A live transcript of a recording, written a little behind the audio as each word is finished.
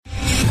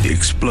The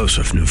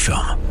explosive new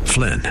film,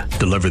 Flynn,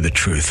 deliver the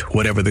truth,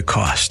 whatever the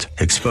cost,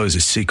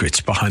 exposes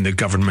secrets behind the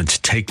government's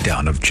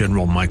takedown of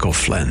General Michael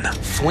Flynn.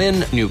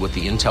 Flynn knew what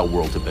the intel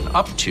world had been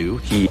up to.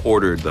 He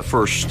ordered the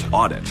first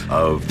audit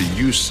of the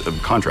use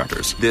of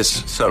contractors.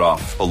 This set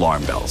off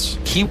alarm bells.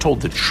 He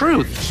told the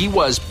truth. He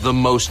was the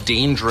most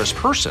dangerous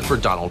person for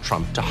Donald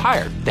Trump to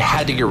hire. They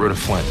had to get rid of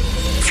Flynn.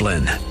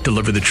 Flynn,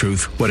 deliver the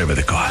truth, whatever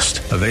the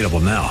cost. Available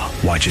now.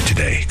 Watch it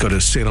today. Go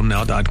to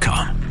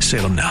salemnow.com.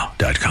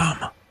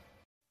 salemnow.com.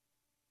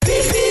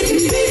 Beep, beep,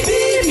 beep,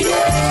 beep,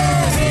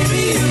 yeah,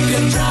 baby, you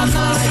can drive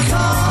my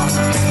car.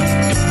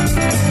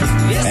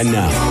 Yes, and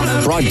now,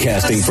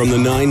 broadcasting from the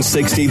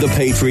 960 The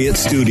Patriot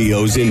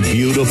Studios in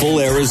beautiful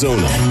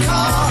Arizona,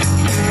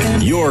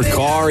 your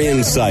Car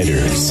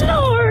Insiders.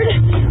 Lord,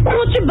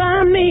 won't you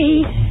buy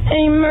me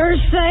a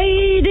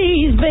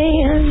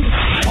Mercedes-Benz?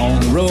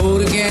 On the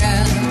road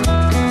again.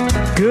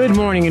 Good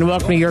morning and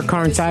welcome to Your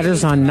Car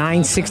Insiders on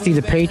 960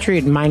 The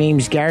Patriot. My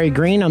name's Gary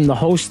Green. I'm the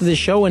host of the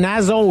show, and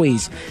as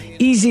always,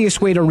 easiest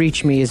way to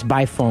reach me is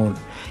by phone.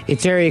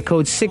 It's area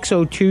code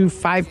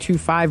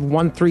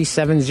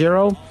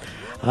 602-525-1370.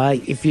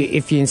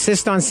 If you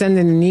insist on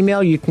sending an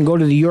email, you can go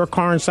to the Your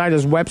Car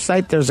Insiders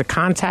website. There's a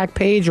contact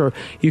page, or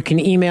you can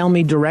email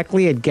me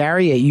directly at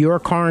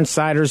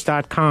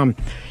gary@yourcarinsiders.com.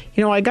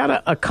 You know, I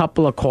got a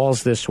couple of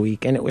calls this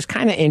week, and it was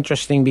kind of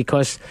interesting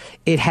because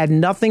it had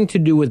nothing to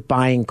do with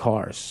buying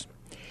cars.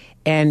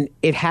 And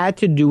it had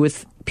to do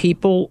with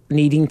people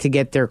needing to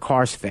get their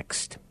cars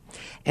fixed.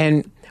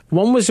 And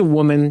one was a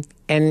woman,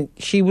 and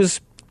she was,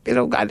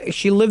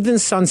 she lived in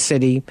Sun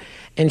City,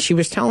 and she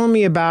was telling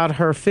me about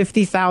her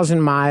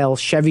 50,000-mile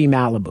Chevy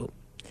Malibu.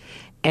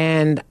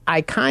 And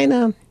I kind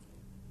of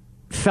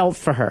felt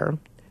for her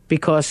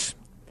because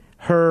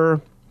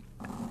her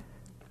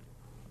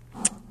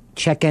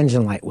check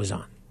engine light was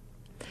on.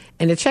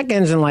 And the check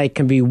engine light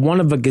can be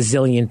one of a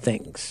gazillion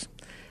things.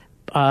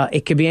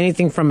 It could be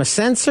anything from a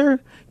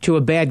sensor to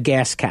a bad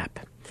gas cap.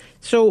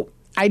 So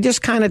I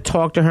just kind of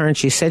talked to her, and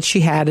she said she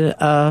had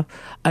a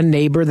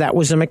neighbor that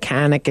was a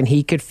mechanic and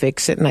he could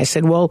fix it. And I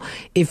said, well,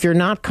 if you're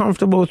not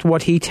comfortable with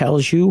what he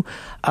tells you,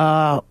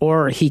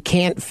 or he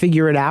can't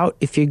figure it out,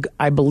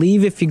 I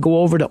believe if you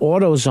go over to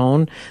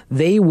AutoZone,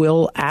 they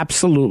will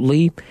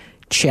absolutely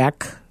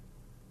check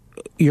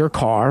your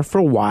car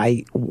for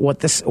what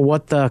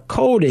the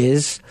code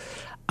is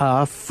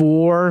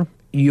for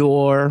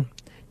your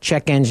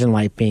check engine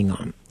light being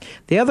on.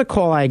 The other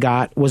call I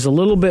got was a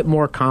little bit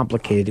more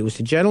complicated. It was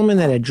a gentleman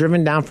that had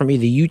driven down from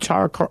either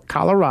Utah or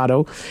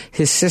Colorado.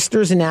 His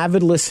sister's an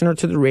avid listener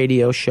to the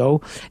radio show,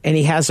 and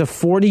he has a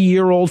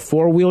 40-year-old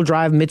four-wheel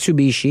drive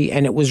Mitsubishi,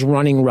 and it was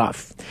running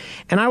rough.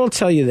 And I will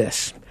tell you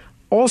this.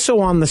 Also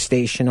on the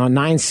station, on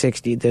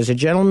 960, there's a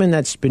gentleman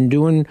that's been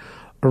doing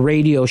a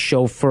radio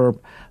show for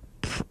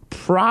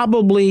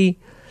probably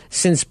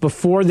since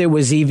before there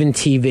was even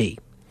TV.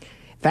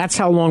 That's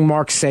how long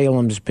Mark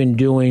Salem's been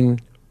doing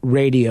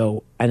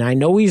radio. And I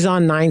know he's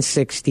on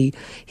 960.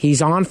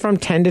 He's on from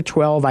 10 to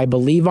 12, I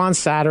believe, on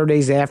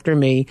Saturdays after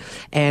me.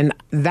 And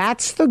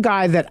that's the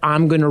guy that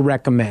I'm going to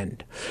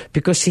recommend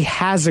because he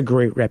has a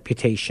great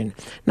reputation.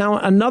 Now,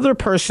 another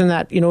person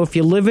that, if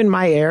you live in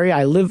my area,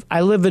 I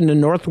live in the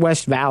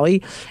Northwest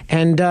Valley,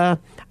 and I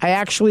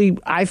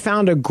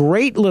found a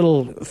great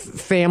little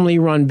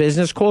family-run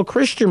business called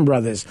Christian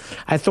Brothers.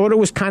 I thought it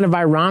was kind of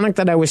ironic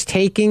that I was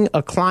taking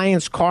a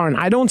client's car, and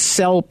I don't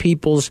sell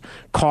people's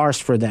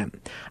cars for them.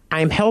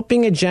 I'm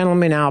helping a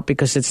gentleman out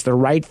because it's the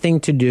right thing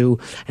to do,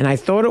 and I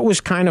thought it was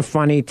kind of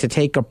funny to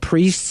take a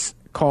priest's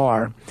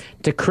car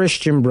to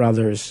Christian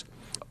Brothers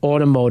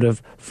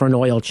Automotive for an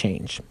oil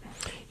change.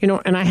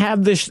 And I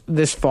have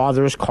this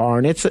father's car,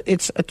 and it's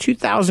a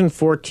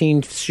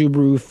 2014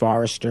 Subaru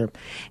Forester,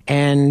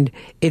 and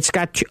it's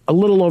got a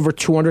little over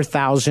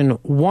 200,000,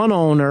 one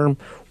owner,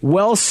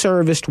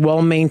 well-serviced,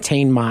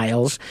 well-maintained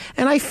miles,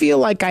 and I feel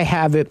like I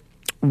have it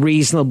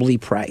reasonably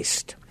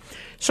priced.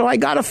 So I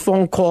got a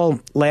phone call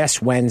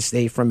last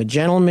Wednesday from a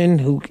gentleman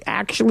who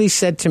actually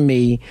said to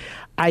me,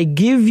 I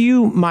give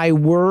you my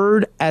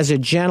word as a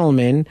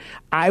gentleman,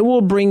 I will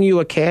bring you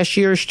a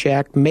cashier's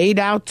check made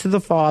out to the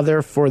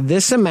father for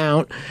this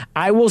amount.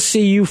 I will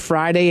see you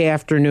Friday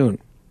afternoon.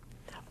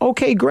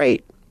 Okay,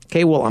 great.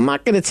 Okay, well, I'm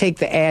not going to take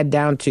the ad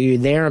down to you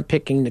there and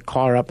picking the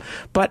car up,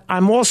 but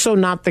I'm also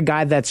not the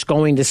guy that's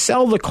going to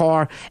sell the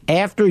car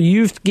after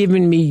you've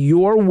given me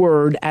your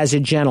word as a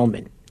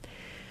gentleman.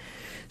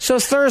 So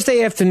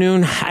Thursday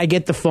afternoon, I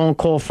get the phone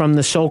call from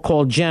the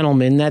so-called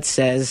gentleman that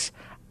says,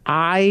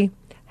 I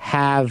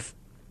have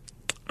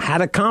had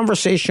a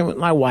conversation with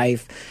my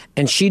wife,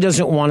 and she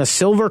doesn't want a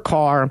silver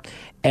car,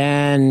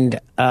 and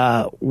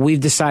we've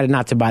decided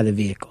not to buy the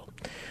vehicle.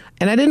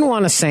 And I didn't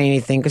want to say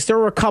anything because there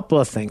were a couple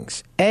of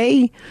things.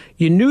 A,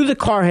 you knew the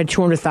car had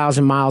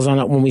 200,000 miles on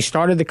it when we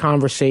started the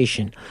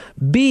conversation.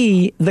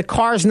 B, the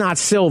car's not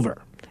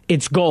silver.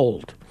 It's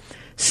gold.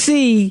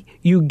 C,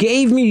 you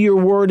gave me your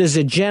word as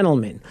a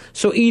gentleman.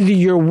 So either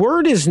your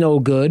word is no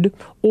good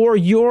or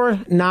you're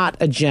not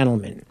a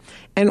gentleman.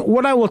 And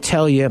what I will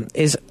tell you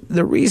is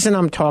the reason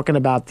I'm talking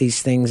about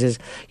these things is,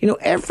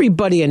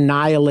 everybody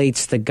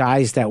annihilates the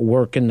guys that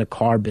work in the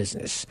car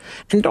business.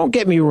 And don't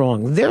get me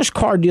wrong, there's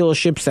car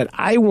dealerships that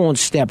I won't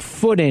step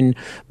foot in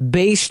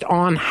based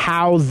on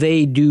how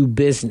they do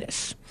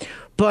business.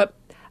 But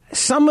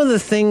some of the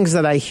things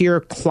that I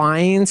hear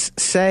clients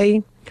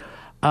say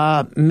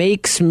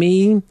makes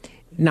me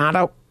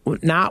not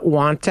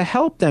want to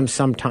help them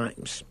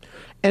sometimes.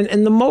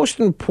 And the most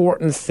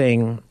important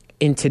thing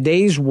in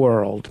today's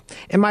world,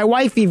 and my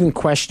wife even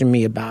questioned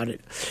me about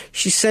it.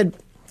 She said,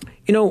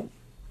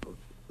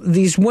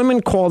 these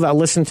women call that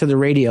listen to the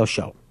radio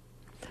show.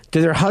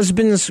 Are their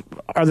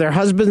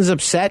husbands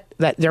upset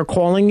that they're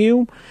calling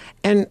you?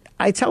 And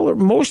I tell her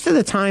most of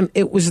the time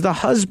it was the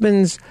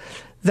husbands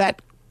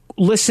that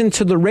listen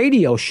to the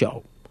radio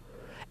show.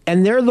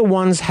 And they're the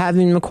ones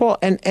having the call.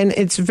 And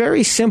it's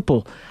very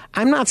simple.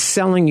 I'm not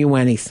selling you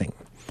anything.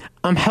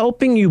 I'm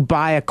helping you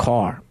buy a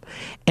car.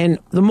 And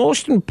the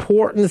most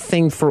important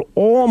thing for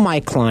all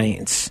my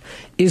clients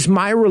is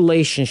my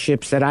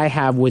relationships that I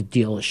have with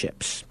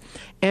dealerships.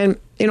 And,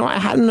 I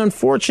had an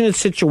unfortunate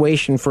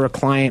situation for a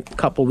client a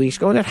couple of weeks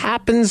ago, and it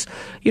happens,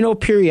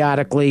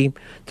 periodically.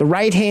 The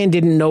right hand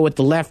didn't know what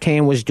the left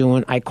hand was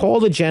doing. I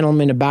called a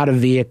gentleman about a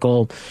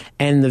vehicle,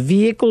 and the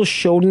vehicle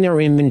showed in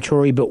their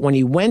inventory, but when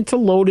he went to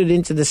load it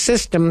into the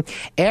system,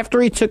 after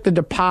he took the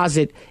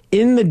deposit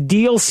in the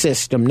deal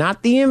system,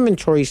 not the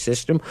inventory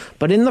system,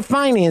 but in the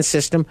finance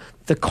system,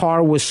 the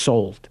car was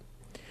sold.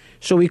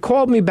 So he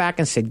called me back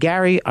and said,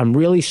 Gary, I'm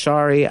really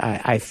sorry.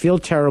 I feel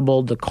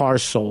terrible. The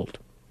car's sold.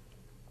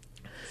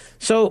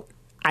 So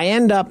I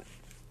end up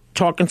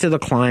talking to the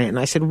client, and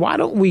I said, why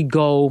don't we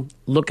go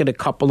look at a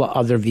couple of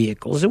other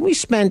vehicles? And we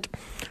spent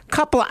a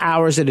couple of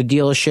hours at a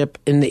dealership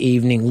in the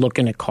evening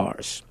looking at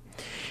cars.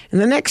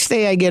 And the next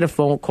day I get a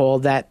phone call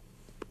that,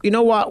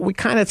 we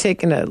kind of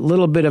taken a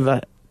little bit of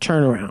a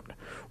turnaround.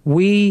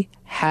 We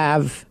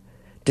have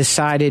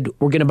decided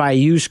we're going to buy a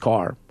used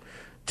car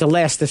to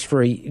last us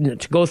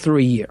to go through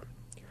a year,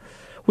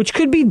 which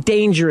could be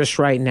dangerous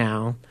right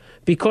now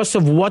because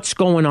of what's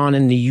going on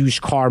in the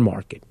used car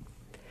market.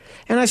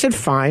 And I said,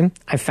 fine.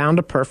 I found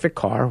a perfect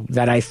car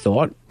that I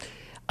thought.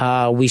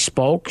 We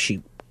spoke.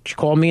 She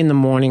called me in the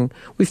morning.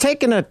 We've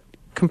taken a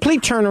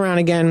complete turnaround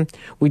again.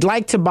 We'd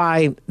like to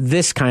buy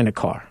this kind of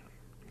car.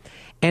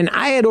 And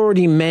I had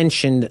already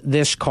mentioned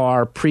this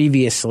car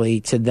previously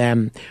to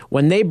them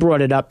when they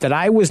brought it up that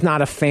I was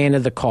not a fan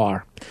of the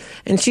car.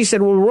 And she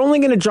said, well, we're only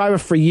going to drive it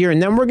for a year,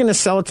 and then we're going to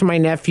sell it to my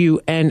nephew,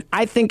 and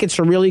I think it's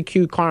a really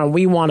cute car, and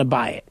we want to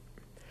buy it.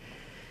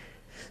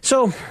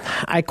 So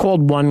I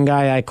called one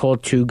guy, I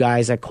called two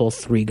guys, I called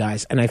three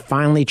guys, and I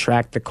finally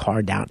tracked the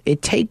car down.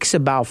 It takes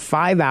about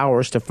 5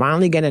 hours to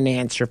finally get an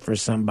answer for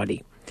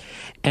somebody.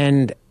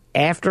 And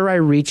after I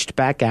reached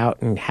back out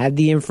and had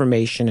the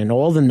information and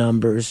all the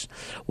numbers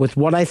with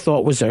what I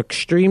thought was an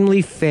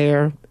extremely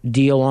fair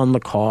deal on the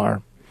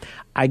car,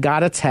 I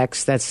got a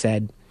text that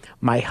said,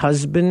 my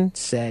husband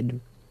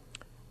said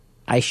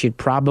I should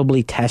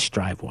probably test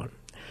drive one.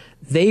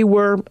 They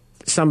were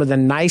some of the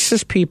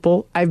nicest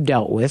people I've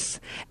dealt with,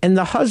 and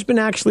the husband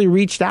actually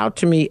reached out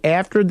to me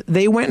after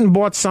they went and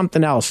bought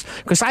something else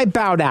because I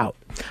bowed out.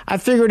 I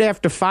figured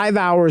after 5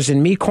 hours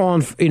and me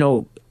calling,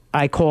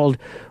 I called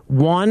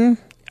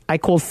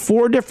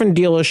 4 different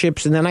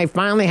dealerships, and then I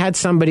finally had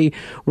somebody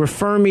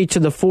refer me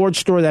to the Ford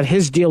store that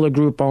his dealer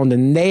group owned,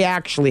 and they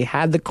actually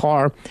had the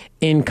car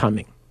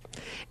incoming.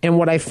 And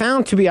what I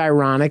found to be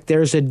ironic,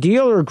 there's a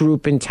dealer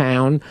group in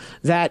town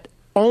that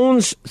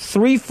owns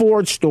 3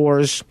 Ford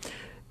stores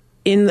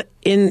in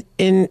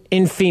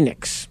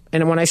Phoenix.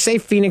 And when I say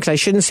Phoenix, I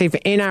shouldn't say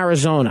in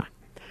Arizona.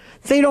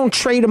 They don't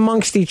trade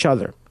amongst each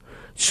other.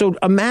 So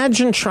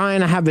imagine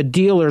trying to have a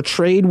dealer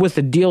trade with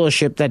a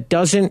dealership that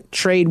doesn't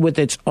trade with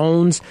its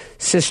own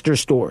sister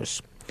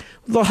stores.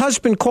 The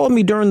husband called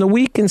me during the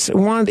week and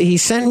he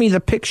sent me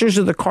the pictures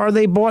of the car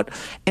they bought,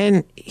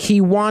 and he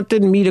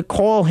wanted me to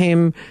call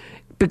him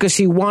because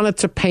he wanted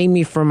to pay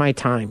me for my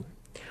time.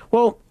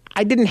 Well,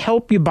 I didn't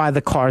help you buy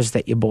the cars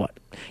that you bought.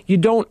 You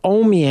don't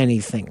owe me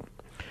anything.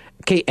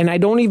 Okay, and I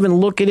don't even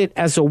look at it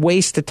as a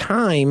waste of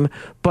time,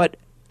 but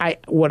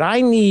what I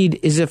need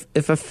is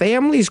if a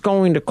family's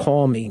going to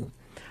call me,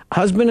 a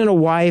husband and a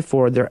wife,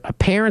 or their a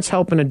parents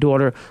helping a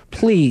daughter,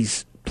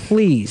 please,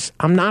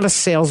 I'm not a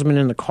salesman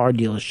in a car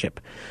dealership.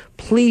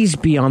 Please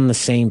be on the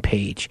same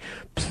page.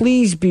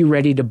 Please be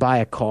ready to buy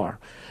a car.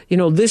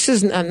 This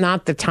is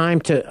not the time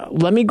to,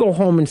 let me go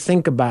home and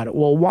think about it.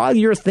 Well, while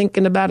you're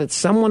thinking about it,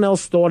 someone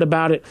else thought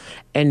about it,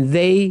 and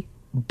they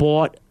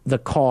bought the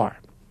car.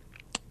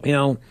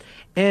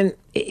 And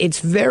it's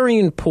very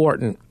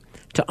important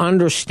to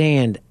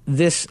understand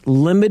this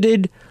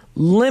limited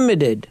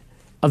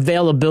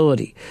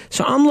availability.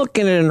 So I'm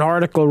looking at an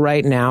article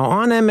right now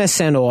on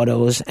MSN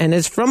Autos, and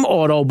it's from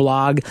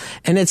Autoblog,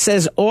 and it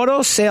says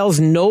auto sales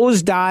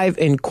nosedive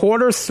in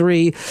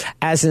Q3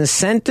 as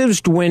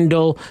incentives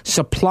dwindle,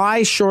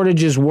 supply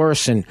shortages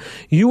worsen.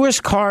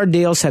 U.S. car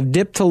deals have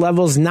dipped to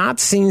levels not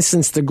seen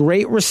since the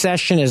Great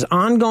Recession as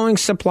ongoing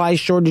supply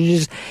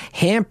shortages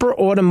hamper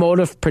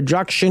automotive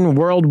production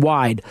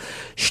worldwide,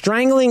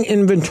 strangling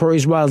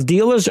inventories while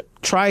dealers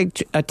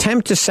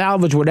attempt to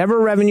salvage whatever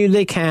revenue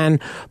they can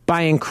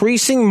by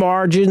increasing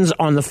margins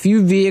on the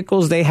few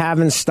vehicles they have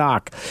in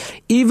stock.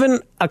 Even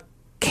a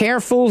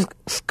careful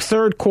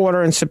third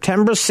quarter and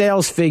September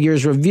sales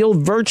figures reveal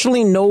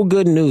virtually no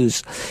good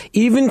news.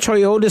 Even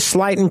Toyota's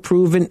slight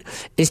improvement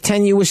is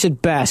tenuous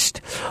at best.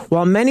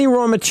 While many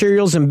raw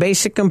materials and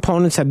basic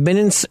components have been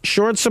in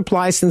short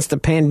supply since the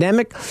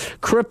pandemic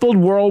crippled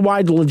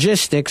worldwide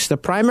logistics, the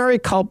primary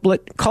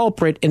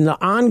culprit in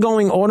the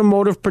ongoing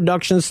automotive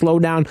production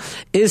slowdown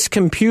is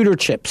computer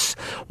chips.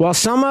 While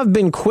some have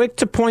been quick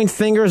to point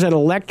fingers at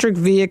electric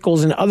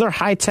vehicles and other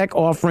high-tech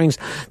offerings,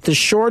 the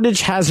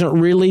shortage hasn't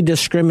really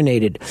discriminated.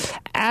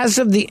 As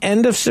of the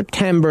end of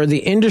September, the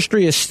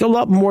industry is still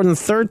up more than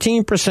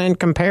 13%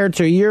 compared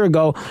to a year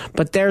ago,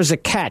 but there's a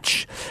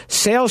catch.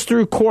 Sales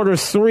through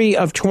Q3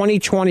 of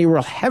 2020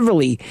 were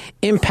heavily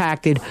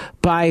impacted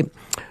by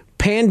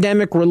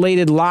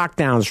pandemic-related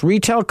lockdowns.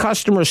 Retail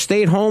customers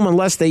stayed home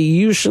unless they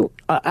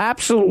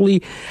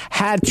absolutely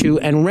had to,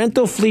 and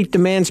rental fleet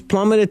demands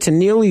plummeted to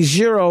nearly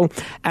zero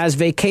as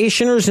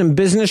vacationers and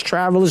business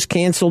travelers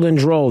canceled in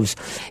droves.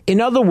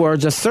 In other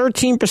words, a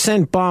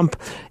 13% bump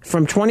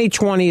from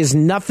 2020 is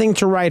nothing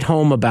to write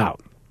home about.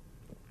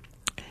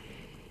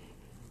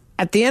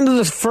 At the end of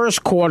the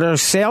first quarter,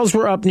 sales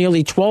were up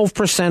nearly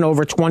 12%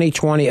 over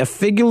 2020, a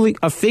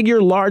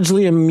figure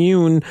largely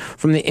immune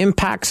from the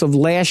impacts of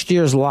last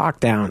year's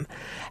lockdown.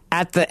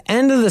 At the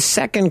end of the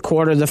second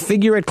quarter, the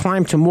figure had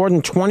climbed to more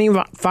than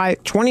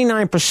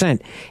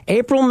 29%.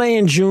 April, May,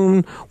 and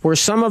June were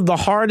some of the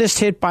hardest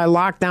hit by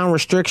lockdown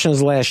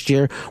restrictions last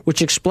year,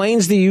 which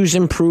explains the huge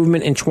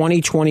improvement in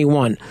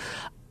 2021.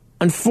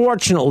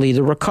 Unfortunately,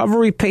 the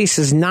recovery pace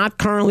is not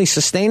currently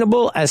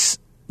sustainable as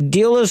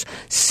dealers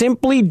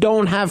simply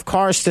don't have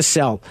cars to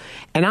sell.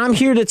 And I'm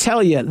here to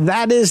tell you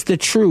that is the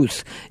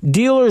truth.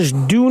 Dealers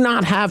do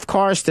not have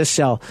cars to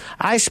sell.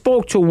 I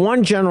spoke to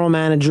one general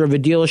manager of a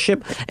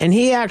dealership, and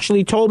he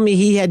actually told me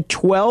he had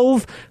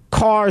 12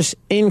 cars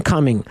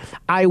incoming.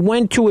 I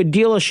went to a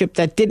dealership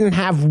that didn't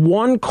have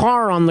one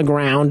car on the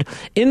ground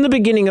in the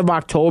beginning of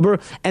October,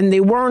 and they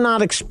were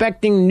not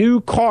expecting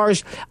new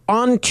cars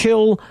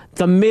until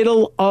the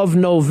middle of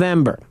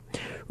November.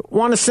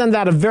 Want to send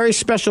out a very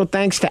special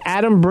thanks to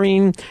Adam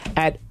Breen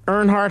at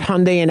Earnhardt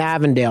Hyundai in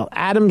Avondale.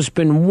 Adam's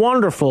been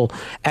wonderful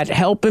at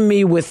helping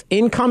me with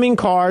incoming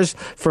cars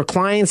for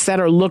clients that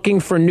are looking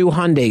for new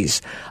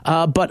Hyundais.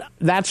 But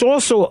that's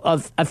also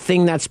a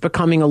thing that's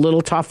becoming a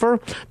little tougher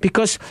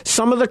because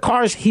some of the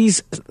cars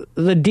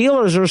the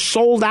dealers are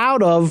sold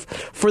out of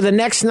for the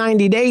next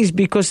 90 days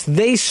because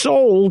they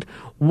sold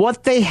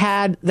what they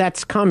had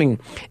that's coming.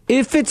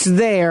 If it's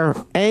there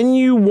and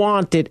you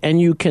want it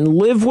and you can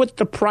live with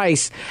the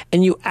price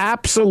and you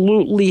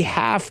absolutely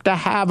have to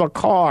have a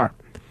car,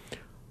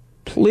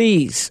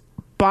 please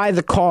buy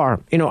the car.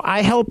 You know,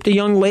 I helped a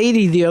young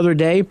lady the other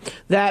day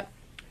that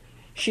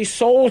she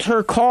sold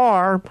her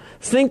car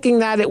thinking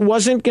that it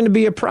wasn't going to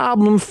be a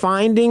problem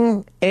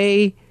finding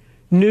a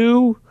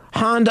new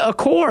Honda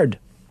Accord.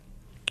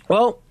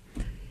 Well,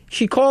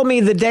 she called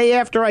me the day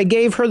after I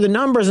gave her the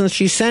numbers, and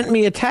she sent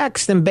me a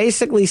text and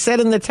basically said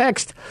in the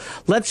text,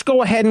 let's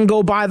go ahead and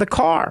go buy the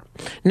car.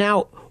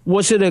 Now,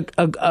 was it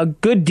a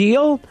good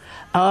deal?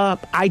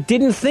 I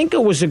didn't think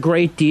it was a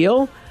great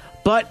deal,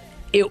 but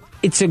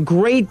it's a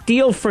great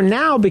deal for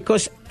now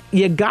because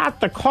you got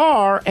the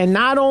car, and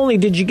not only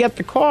did you get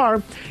the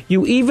car,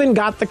 you even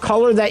got the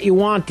color that you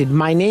wanted.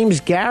 My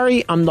name's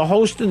Gary. I'm the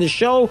host of the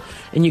show,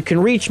 and you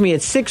can reach me at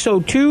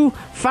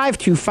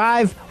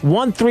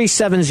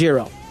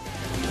 602-525-1370.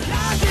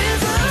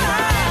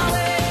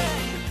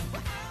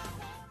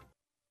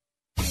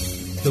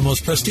 The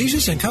most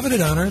prestigious and coveted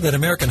honor that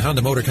American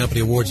Honda Motor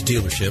Company awards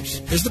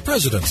dealerships is the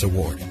President's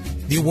Award.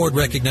 The award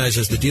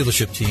recognizes the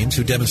dealership teams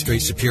who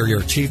demonstrate superior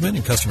achievement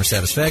in customer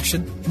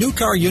satisfaction, new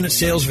car unit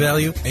sales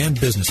value, and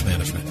business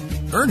management.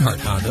 Earnhardt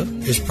Honda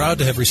is proud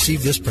to have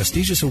received this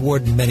prestigious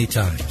award many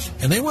times,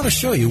 and they want to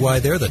show you why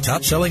they're the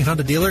top-selling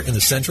Honda dealer in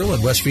the Central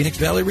and West Phoenix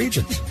Valley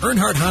regions.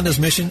 Earnhardt Honda's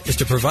mission is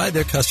to provide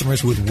their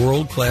customers with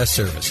world-class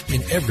service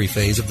in every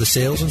phase of the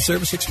sales and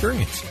service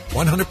experience.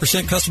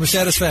 100% customer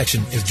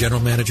satisfaction is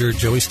General Manager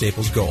Joey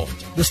Staples' goal.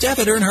 The staff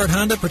at Earnhardt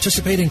Honda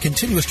participate in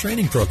continuous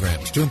training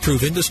programs to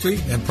improve industry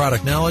and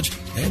product knowledge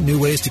and new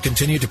ways to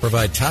continue to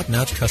provide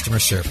top-notch customer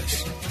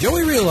service.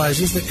 Joey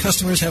realizes that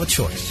customers have a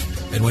choice,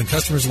 and when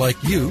customers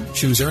like you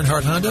choose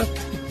Earnhardt Honda,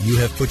 you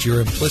have put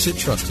your implicit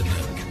trust in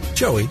them.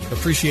 Joey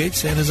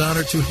appreciates and is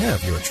honored to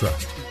have your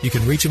trust. You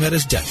can reach him at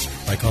his desk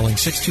by calling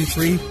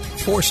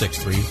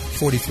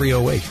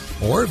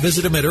 623-463-4308 or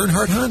visit him at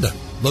Earnhardt Honda,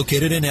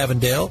 located in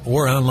Avondale,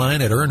 or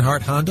online at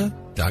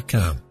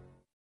earnhardthonda.com.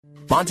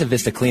 Monte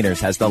Vista Cleaners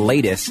has the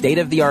latest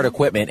state-of-the-art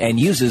equipment and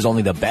uses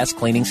only the best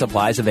cleaning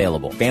supplies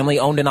available. Family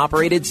owned and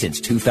operated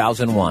since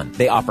 2001.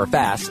 They offer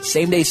fast,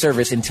 same-day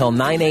service until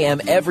 9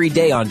 a.m. every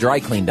day on dry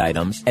cleaned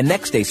items and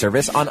next-day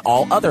service on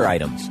all other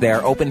items. They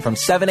are open from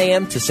 7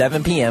 a.m. to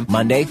 7 p.m.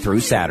 Monday through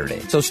Saturday.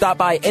 So stop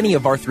by any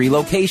of our 3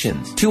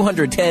 locations: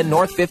 210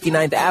 North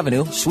 59th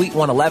Avenue, Suite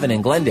 111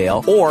 in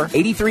Glendale, or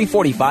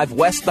 8345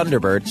 West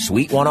Thunderbird,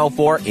 Suite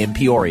 104 in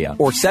Peoria,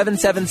 or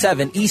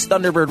 777 East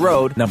Thunderbird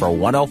Road, number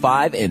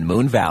 105 in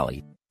Moon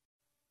Valley.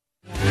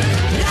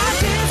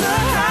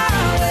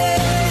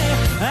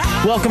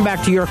 Welcome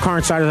back to Your Car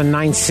Insider, the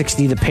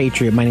 960 The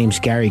Patriot. My name's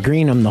Gary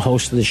Green. I'm the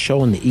host of the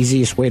show, and the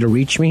easiest way to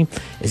reach me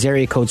is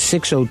area code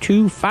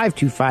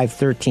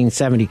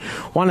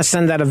 602-525-1370. Want to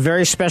send out a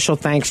very special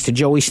thanks to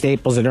Joey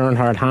Staples at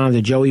Earnhardt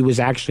Honda. Joey was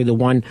actually the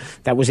one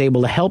that was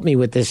able to help me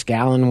with this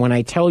gal, and when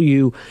I tell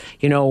you,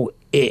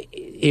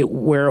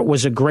 where it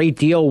was a great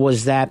deal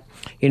was that,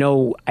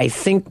 I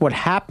think what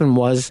happened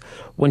was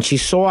when she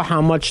saw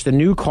how much the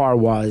new car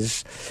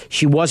was,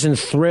 she wasn't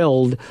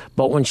thrilled.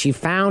 But when she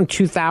found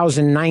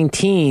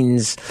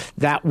 2019s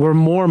that were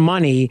more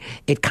money,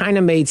 it kind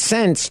of made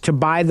sense to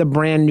buy the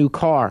brand new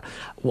car.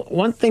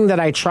 One thing that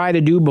I try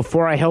to do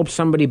before I help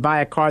somebody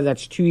buy a car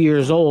that's 2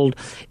 years old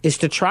is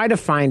to try to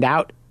find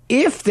out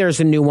if there's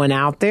a new one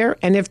out there,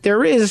 and if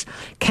there is,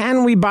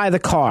 can we buy the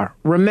car?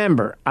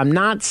 Remember, I'm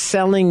not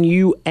selling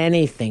you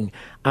anything.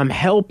 I'm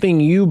helping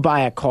you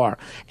buy a car.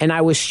 And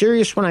I was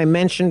serious when I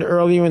mentioned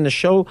earlier in the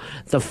show,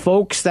 the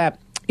folks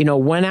that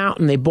went out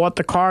and they bought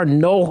the car,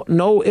 no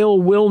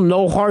ill will,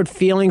 no hard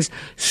feelings,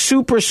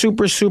 super,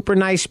 super, super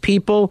nice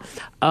people.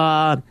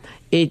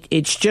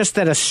 It's just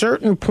at a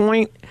certain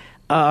point,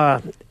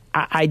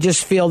 I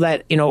just feel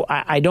that,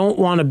 I don't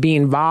want to be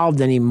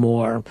involved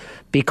anymore,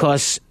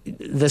 because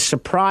the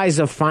surprise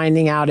of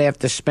finding out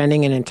after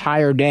spending an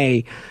entire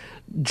day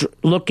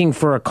looking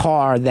for a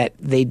car that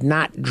they'd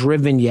not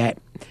driven yet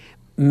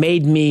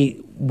made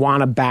me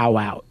want to bow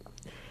out.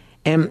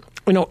 And,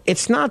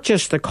 it's not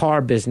just the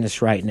car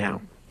business right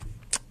now.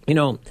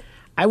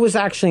 I was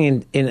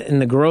actually in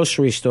the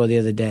grocery store the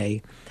other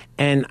day,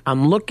 and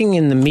I'm looking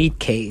in the meat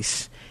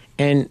case,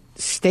 and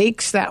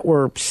steaks that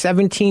were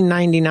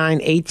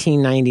 $17.99,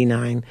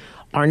 $18.99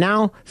 are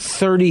now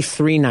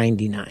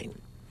 $33.99.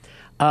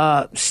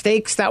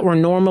 Steaks that were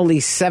normally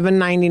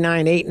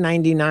 $7.99,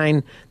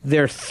 $8.99,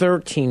 they're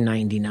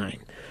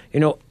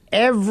 $13.99.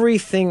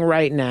 Everything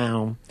right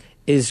now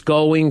is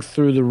going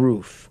through the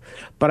roof.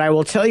 But I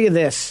will tell you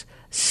this,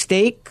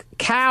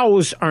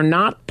 cows are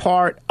not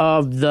part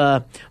of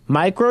the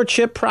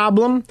microchip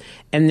problem,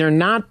 and they're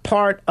not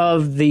part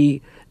of the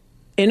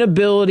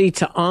inability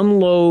to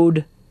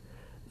unload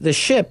the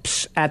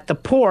ships at the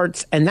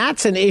ports, and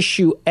that's an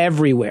issue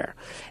everywhere.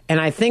 And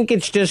I think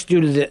it's just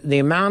due to the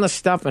amount of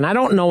stuff, and I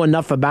don't know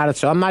enough about it,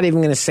 so I'm not even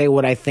going to say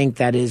what I think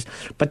that is.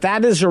 But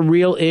that is a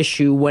real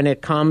issue when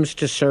it comes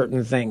to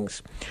certain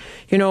things.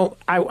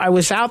 I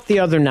was out the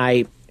other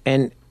night,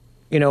 and,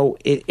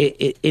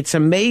 it's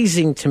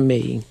amazing to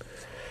me.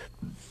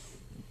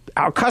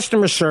 Our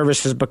customer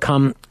service has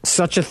become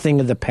such a thing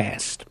of the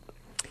past.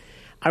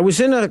 I was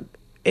in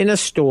a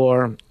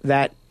store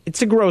that,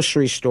 it's a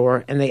grocery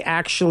store, and they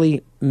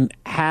actually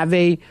have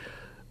a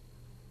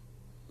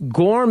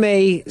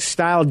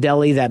gourmet-style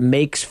deli that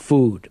makes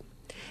food.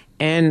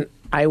 And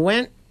I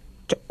went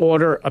to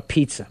order a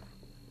pizza.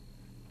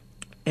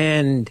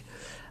 And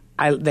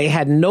they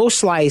had no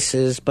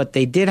slices, but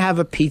they did have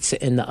a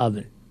pizza in the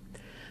oven.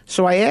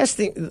 So I asked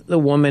the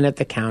woman at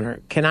the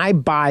counter, can I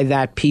buy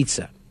that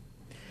pizza?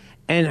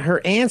 And her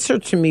answer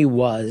to me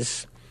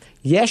was,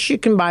 yes, you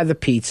can buy the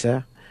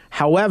pizza.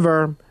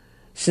 However,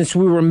 since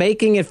we were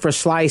making it for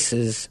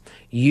slices,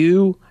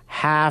 you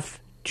have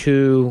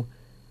to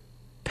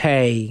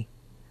pay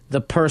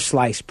the per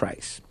slice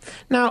price.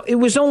 Now, it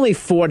was only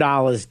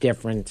 $4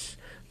 difference,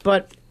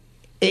 but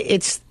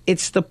it's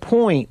the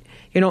point,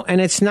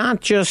 and it's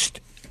not just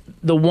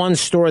the one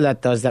store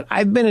that does that.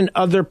 I've been in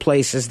other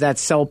places that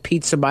sell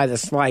pizza by the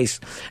slice,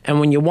 and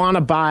when you want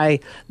to buy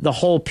the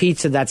whole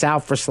pizza that's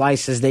out for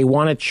slices, they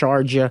want to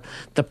charge you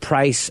the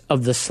price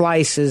of the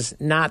slices,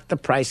 not the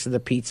price of the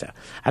pizza.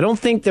 I don't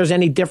think there's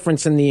any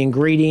difference in the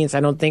ingredients.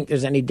 I don't think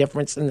there's any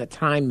difference in the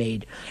time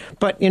made.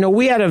 But,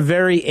 we had a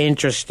very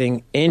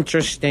interesting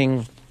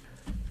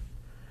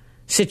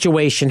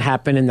situation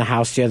happen in the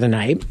house the other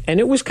night, and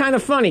it was kind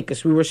of funny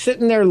because we were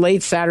sitting there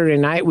late Saturday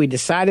night. We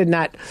decided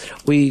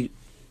we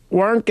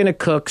weren't going to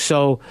cook,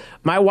 so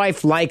my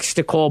wife likes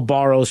to call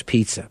Barrow's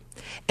Pizza.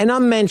 And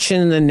I'm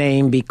mentioning the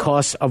name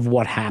because of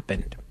what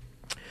happened.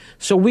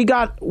 So we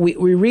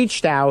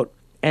reached out,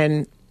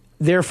 and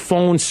their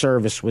phone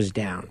service was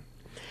down.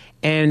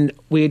 And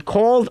we had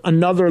called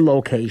another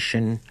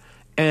location,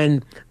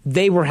 and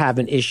they were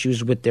having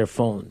issues with their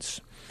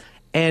phones.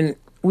 And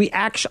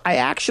I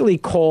actually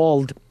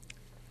called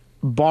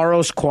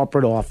Barrow's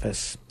corporate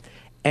office,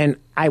 and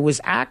I was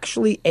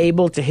actually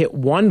able to hit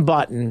one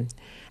button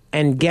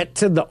and get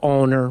to the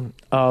owner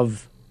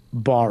of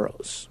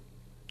Barrow's.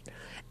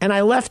 And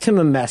I left him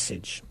a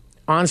message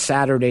on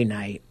Saturday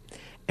night,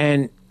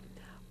 and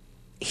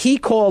he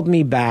called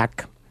me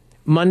back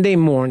Monday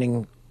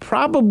morning,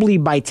 probably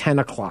by 10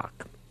 o'clock.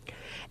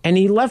 And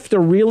he left a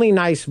really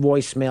nice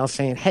voicemail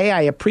saying, hey,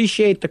 I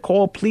appreciate the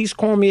call. Please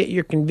call me at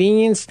your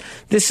convenience.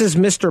 This is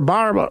Mr.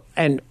 Barber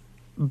and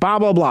blah,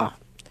 blah, blah.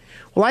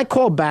 Well, I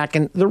called back,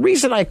 and the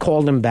reason I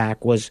called him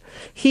back was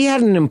he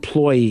had an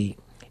employee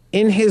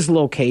in his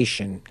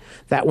location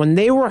that when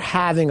they were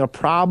having a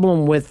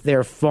problem with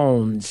their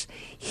phones,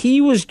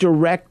 he was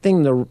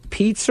directing the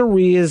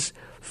pizzeria's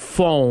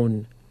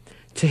phone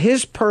to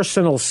his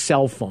personal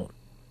cell phone.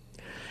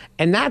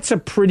 And that's a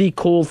pretty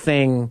cool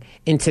thing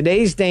in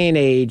today's day and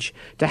age,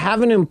 to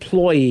have an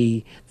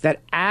employee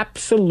that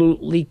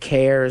absolutely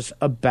cares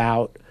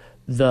about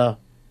the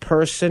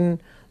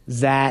person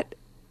that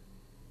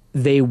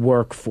they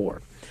work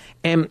for.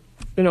 And,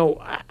 you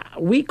know,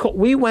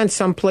 we went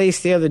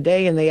someplace the other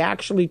day and they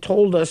actually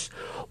told us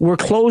we're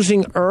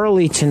closing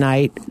early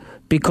tonight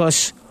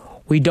because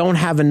we don't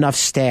have enough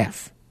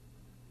staff.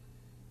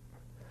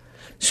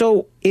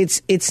 So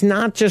it's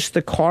not just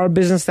the car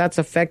business that's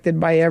affected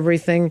by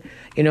everything.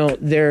 You know,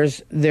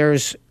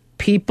 there's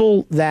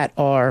people that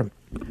are,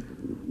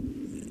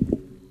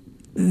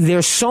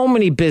 there's so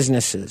many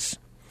businesses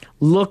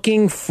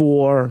looking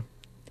for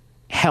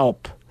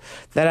help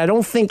that I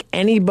don't think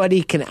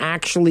anybody can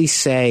actually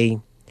say,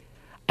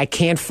 I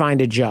can't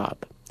find a job.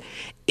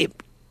 It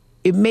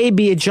may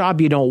be a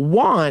job you don't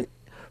want,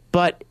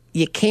 but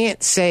you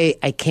can't say,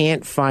 I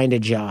can't find a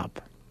job.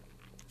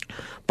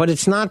 But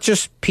it's not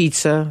just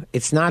pizza.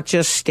 It's not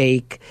just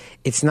steak.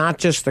 It's not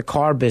just the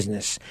car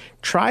business.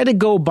 Try to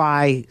go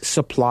buy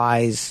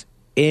supplies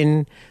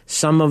in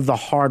some of the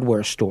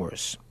hardware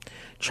stores.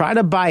 Try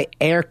to buy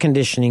air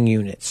conditioning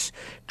units.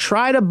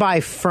 Try to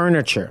buy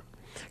furniture.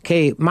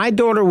 Okay, my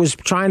daughter was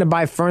trying to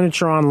buy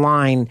furniture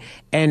online,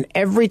 and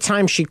every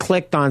time she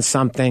clicked on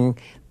something,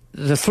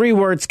 the 3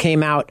 words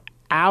came out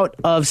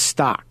of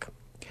stock.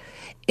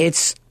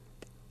 It's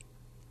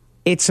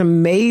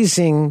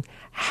amazing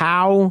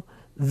how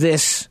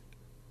this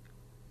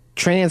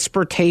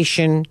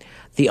transportation,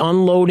 the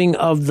unloading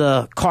of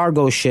the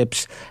cargo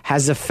ships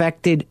has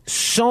affected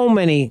so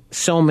many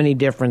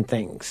different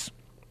things.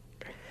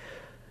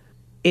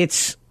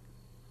 It's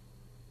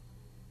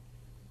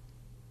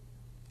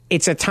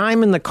a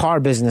time in the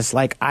car business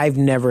like I've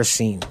never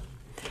seen.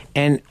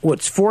 And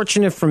what's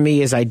fortunate for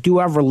me is I do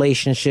have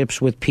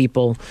relationships with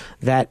people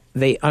that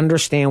they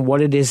understand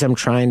what it is I'm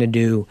trying to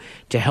do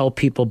to help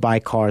people buy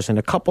cars. And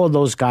a couple of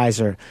those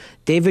guys are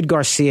David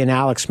Garcia and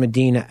Alex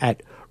Medina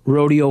at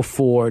Rodeo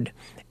Ford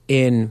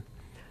in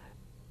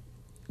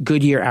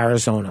Goodyear,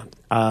 Arizona.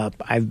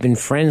 I've been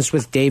friends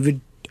with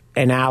David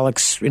and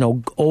Alex,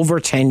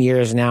 over 10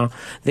 years now.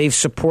 They've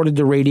supported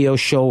the radio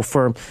show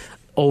for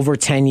over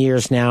 10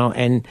 years now,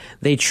 and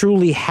they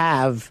truly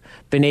have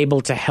been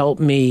able to help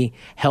me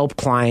help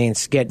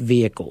clients get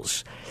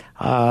vehicles.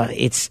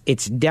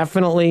 It's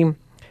definitely,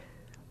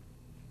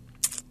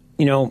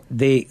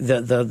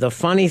 the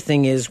funny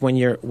thing is when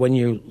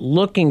you're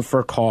looking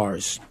for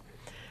cars,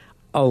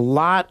 a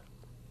lot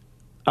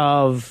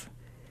of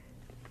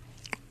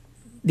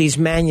these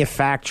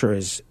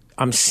manufacturers,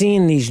 I'm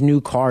seeing these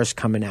new cars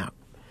coming out,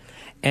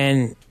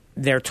 and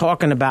they're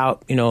talking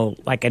about,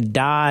 like a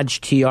Dodge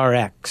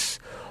TRX,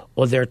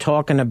 or they're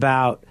talking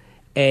about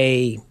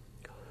a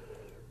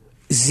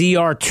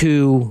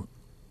ZR2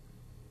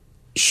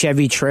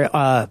 Chevy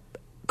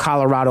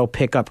Colorado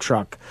pickup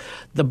truck.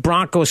 The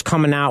Bronco's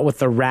coming out with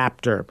the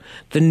Raptor.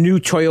 The new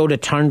Toyota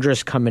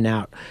Tundra's coming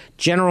out.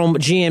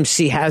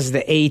 GMC has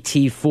the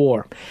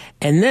AT4.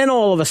 And then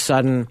all of a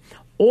sudden,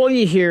 all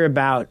you hear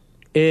about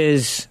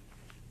is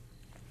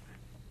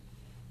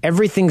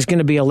everything's going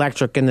to be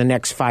electric in the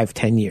next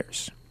 5-10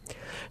 years.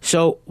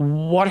 So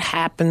what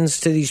happens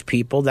to these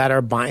people that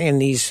are buying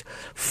these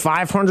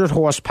 500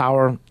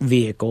 horsepower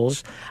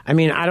vehicles? I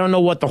mean, I don't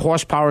know what the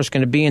horsepower is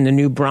going to be in the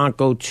new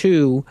Bronco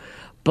 2,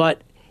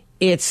 but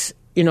it's,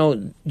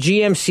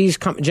 GMC's,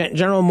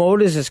 General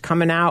Motors is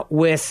coming out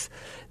with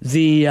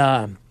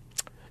the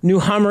new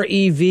Hummer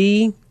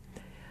EV,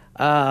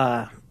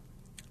 VinFast,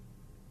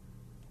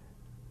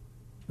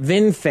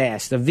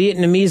 the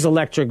Vietnamese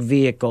electric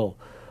vehicle.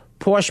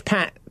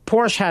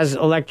 Porsche has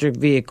electric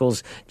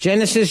vehicles.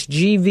 Genesis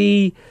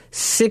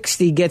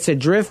GV60 gets a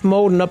drift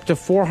mode and up to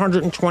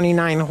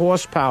 429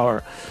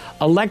 horsepower.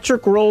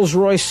 Electric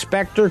Rolls-Royce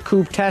Spectre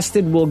Coupe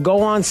tested will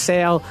go on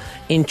sale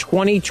in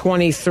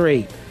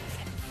 2023.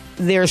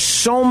 There's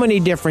so many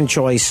different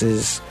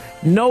choices.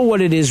 Know what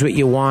it is what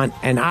you want,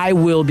 and I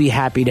will be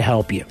happy to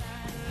help you.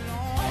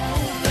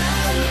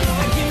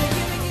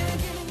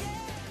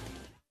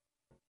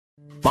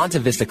 Monta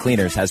Vista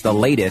Cleaners has the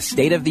latest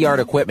state-of-the-art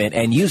equipment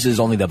and uses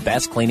only the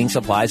best cleaning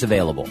supplies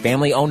available.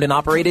 Family owned and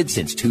operated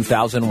since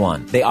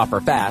 2001. They offer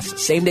fast,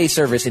 same-day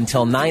service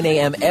until 9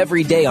 a.m.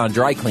 every day on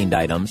dry cleaned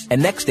items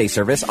and next-day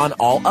service on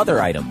all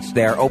other items.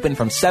 They are open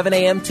from 7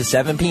 a.m. to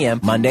 7 p.m.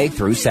 Monday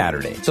through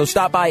Saturday. So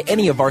stop by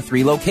any of our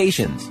 3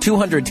 locations: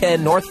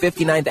 210 North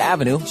 59th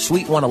Avenue,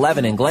 Suite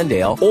 111 in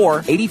Glendale, or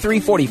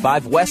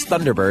 8345 West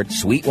Thunderbird,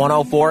 Suite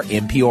 104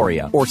 in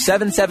Peoria, or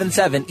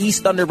 777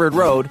 East Thunderbird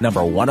Road,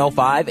 number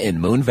 105 in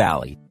Moon Moon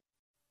Valley.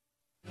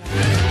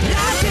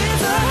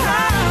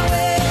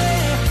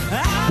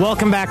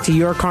 Welcome back to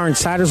Your Car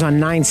Insiders on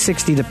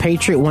 960 The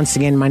Patriot. Once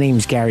again, my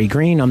name's Gary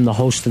Green. I'm the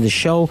host of the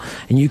show,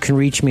 and you can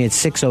reach me at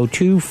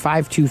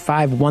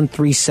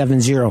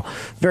 602-525-1370.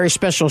 Very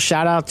special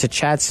shout-out to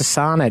Chad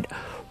Sasan at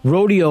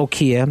Rodeo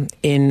Kia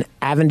in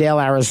Avondale,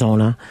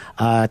 Arizona.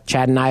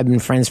 Chad and I have been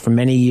friends for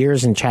many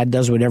years, and Chad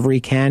does whatever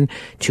he can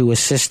to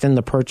assist in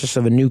the purchase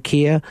of a new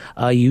Kia,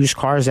 used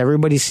cars.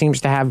 Everybody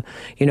seems to have,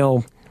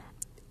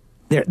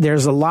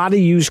 There's a lot of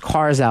used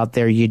cars out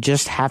there. You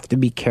just have to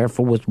be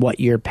careful with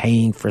what you're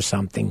paying for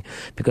something,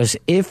 because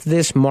if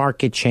this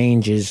market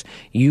changes,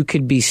 you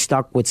could be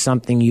stuck with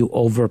something you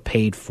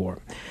overpaid for.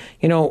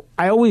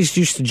 I always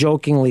used to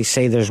jokingly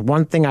say there's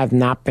one thing I've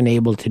not been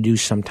able to do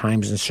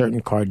sometimes in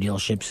certain car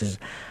dealerships is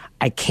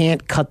I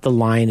can't cut the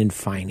line in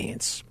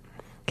finance.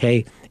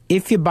 Okay?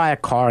 If you buy a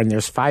car and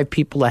there's 5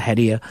 people ahead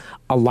of you,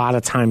 a lot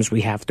of times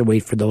we have to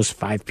wait for those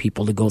 5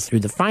 people to go through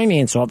the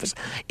finance office.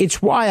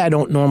 It's why I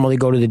don't normally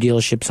go to the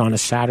dealerships on a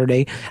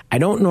Saturday. I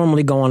don't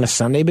normally go on a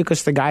Sunday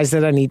because the guys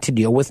that I need to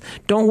deal with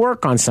don't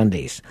work on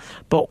Sundays.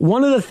 But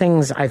one of the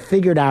things I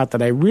figured out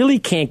that I really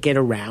can't get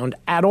around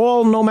at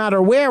all, no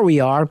matter where we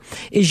are,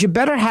 is you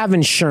better have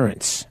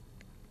insurance.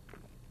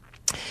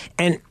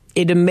 And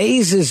it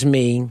amazes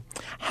me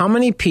how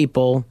many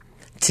people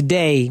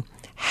today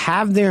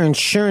have their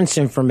insurance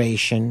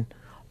information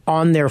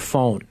on their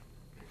phone.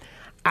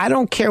 I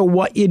don't care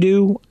what you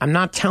do. I'm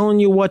not telling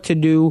you what to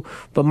do,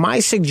 but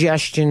my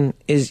suggestion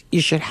is you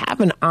should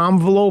have an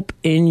envelope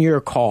in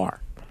your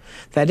car.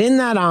 That in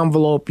that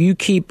envelope, you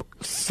keep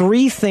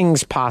 3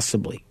 things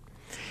possibly.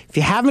 If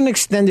you have an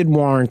extended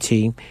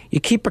warranty, you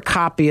keep a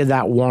copy of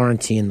that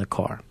warranty in the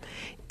car.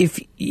 If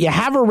you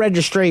have a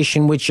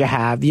registration, which you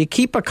have, you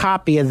keep a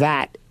copy of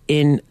that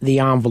in the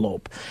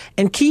envelope.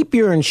 And keep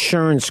your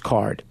insurance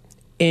card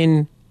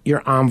in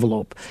your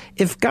envelope.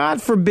 If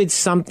God forbid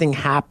something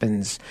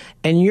happens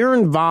and you're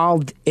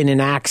involved in an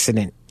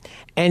accident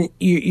and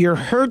you're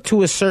hurt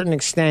to a certain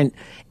extent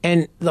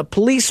and the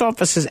police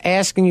officer is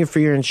asking you for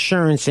your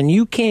insurance and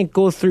you can't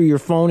go through your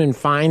phone and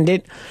find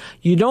it,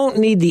 you don't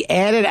need the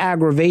added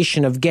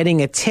aggravation of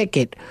getting a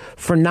ticket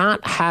for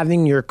not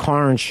having your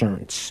car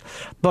insurance.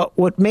 But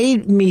what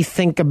made me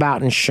think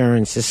about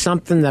insurance is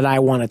something that I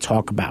want to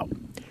talk about.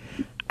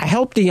 I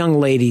helped a young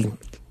lady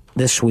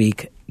this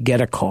week get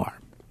a car.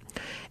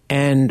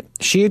 And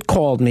she had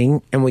called me,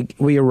 and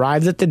we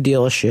arrived at the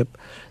dealership.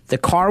 The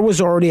car was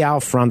already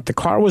out front. The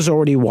car was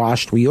already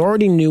washed. We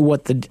already knew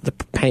what the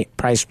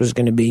price was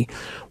going to be.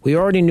 We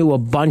already knew a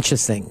bunch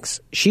of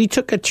things. She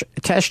took a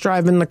test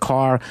drive in the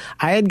car.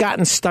 I had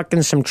gotten stuck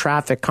in some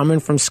traffic coming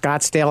from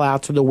Scottsdale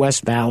out to the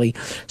West Valley.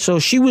 So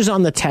she was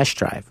on the test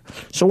drive.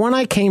 So when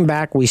I came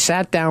back, we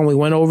sat down. We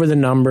went over the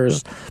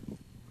numbers.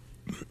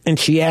 And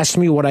she asked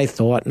me what I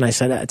thought. And I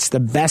said, it's the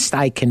best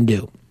I can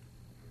do.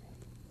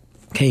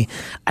 Okay,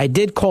 I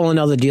did call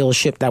another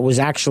dealership that was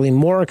actually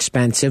more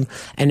expensive,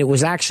 and it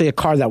was actually a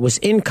car that was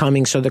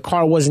incoming, so the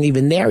car wasn't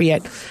even there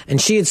yet,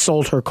 and she had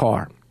sold her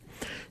car.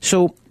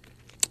 So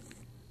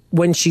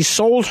when she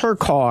sold her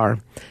car,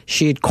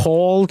 she had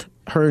called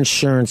her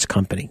insurance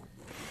company.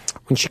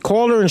 When she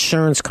called her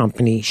insurance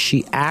company,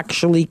 she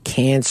actually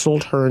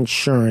canceled her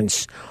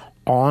insurance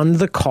on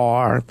the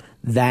car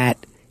that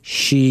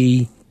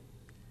she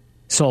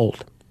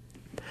sold.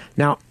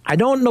 Now, I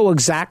don't know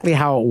exactly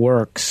how it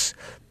works,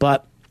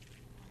 but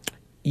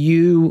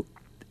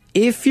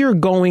if you're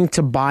going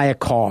to buy a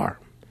car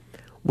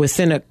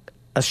within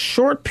a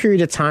short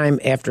period of time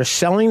after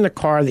selling the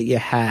car that you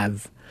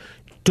have,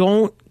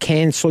 don't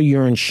cancel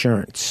your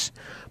insurance.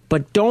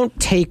 But don't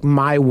take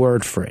my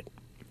word for it.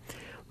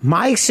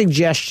 My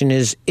suggestion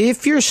is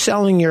if you're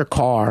selling your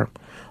car,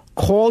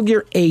 call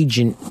your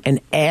agent and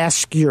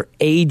ask your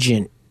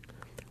agent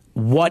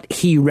what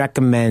he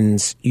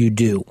recommends you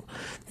do.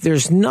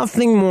 There's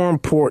nothing more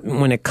important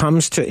when it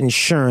comes to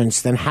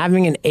insurance than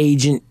having an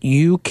agent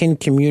you can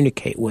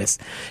communicate with.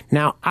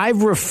 Now,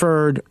 I've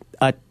referred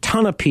a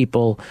ton of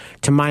people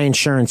to my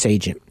insurance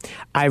agent.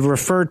 I've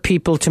referred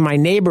people to my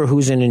neighbor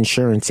who's an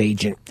insurance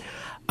agent.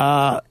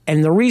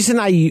 And the reason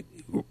I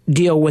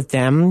deal with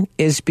them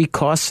is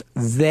because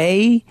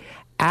they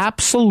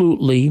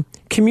absolutely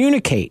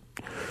communicate.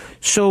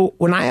 So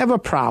when I have a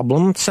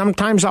problem,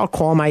 sometimes I'll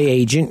call my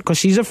agent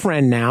because he's a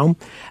friend now.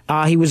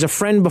 He was a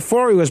friend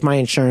before he was my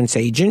insurance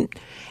agent.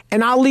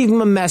 And I'll leave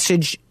him a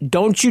message.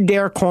 Don't you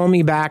dare call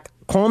me back.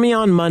 Call me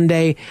on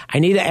Monday. I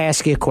need to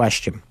ask you a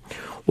question.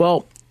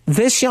 Well,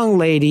 this young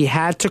lady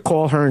had to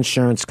call her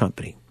insurance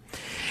company.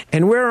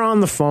 And we're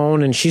on the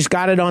phone, and she's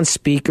got it on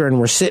speaker, and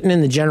we're sitting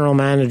in the general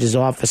manager's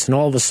office, and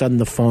all of a sudden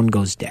the phone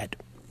goes dead.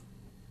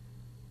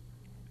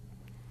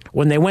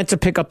 When they went to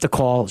pick up the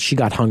call, she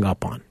got hung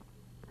up on.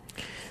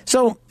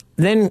 So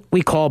then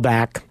we call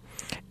back,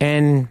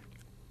 and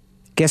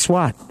guess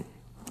what?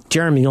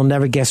 Jeremy, you'll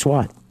never guess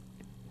what.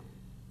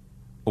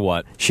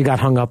 What? She got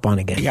hung up on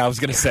again. Yeah, I was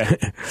going to say.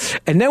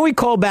 And then we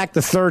call back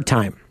the third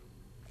time,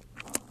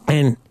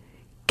 and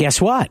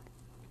guess what?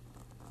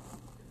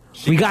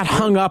 We got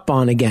hung up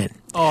on again.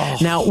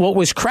 Now, what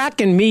was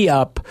cracking me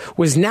up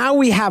was now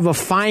we have a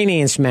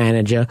finance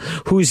manager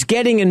who's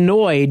getting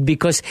annoyed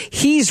because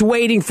he's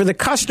waiting for the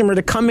customer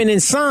to come in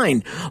and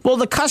sign. Well,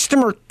 the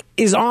customer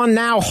is on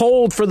now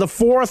hold for the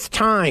fourth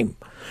time.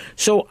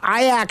 So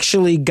I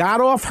actually got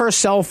off her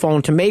cell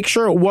phone to make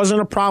sure it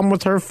wasn't a problem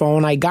with her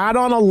phone. I got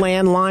on a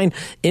landline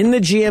in the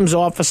GM's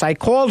office. I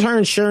called her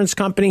insurance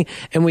company,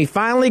 and we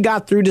finally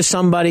got through to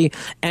somebody.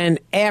 And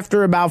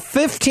after about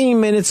 15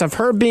 minutes of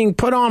her being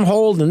put on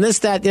hold and this,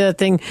 that, the other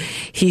thing,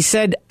 he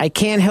said, I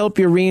can't help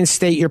you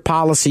reinstate your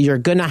policy. You're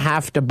going to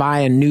have to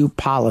buy a new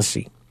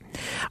policy.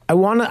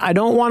 I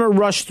don't want to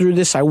rush through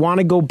this. I want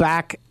to go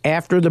back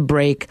after the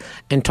break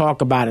and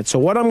talk about it. So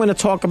what I'm going to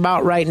talk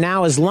about right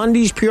now is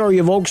Lundy's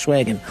Peoria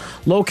Volkswagen,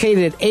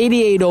 located at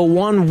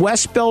 8801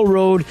 West Bell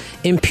Road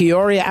in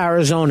Peoria,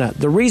 Arizona.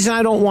 The reason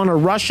I don't want to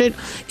rush it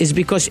is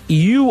because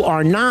you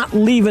are not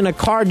leaving a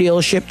car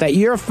dealership that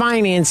you're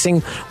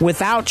financing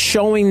without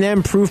showing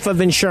them proof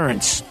of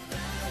insurance.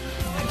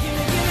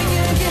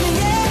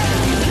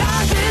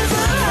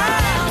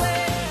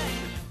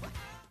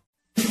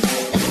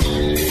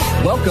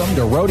 Welcome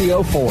to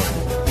Rodeo Ford,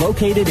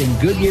 located in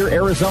Goodyear,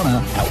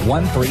 Arizona at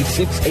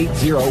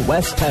 13680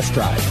 West Test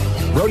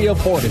Drive. Rodeo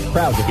Ford is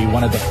proud to be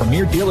one of the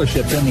premier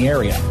dealerships in the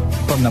area.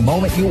 From the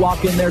moment you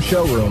walk in their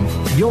showroom,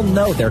 you'll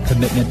know their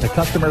commitment to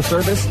customer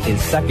service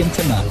is second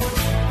to none.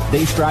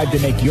 They strive to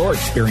make your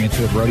experience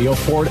with Rodeo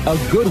Ford a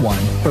good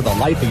one for the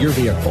life of your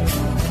vehicle.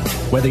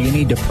 Whether you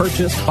need to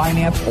purchase,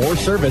 finance, or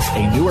service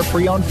a new or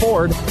pre-owned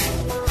Ford,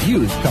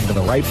 you've come to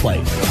the right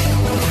place.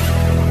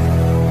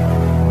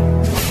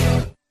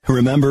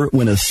 Remember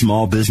when a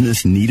small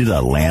business needed a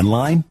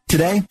landline?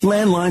 Today,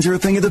 landlines are a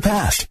thing of the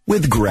past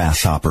with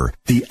Grasshopper,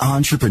 the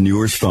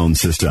entrepreneur's phone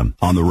system.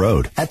 On the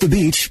road, at the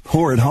beach,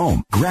 or at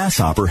home,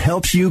 Grasshopper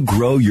helps you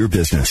grow your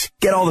business.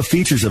 Get all the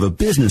features of a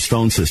business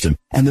phone system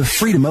and the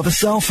freedom of a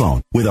cell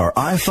phone with our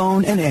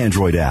iPhone and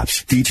Android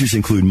apps. Features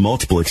include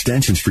multiple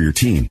extensions for your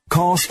team,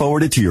 calls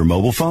forwarded to your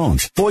mobile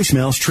phones,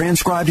 voicemails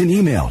transcribed and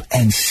emailed,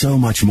 and so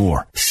much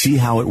more. See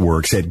how it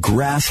works at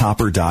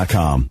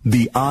grasshopper.com,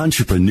 the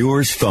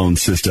entrepreneur's phone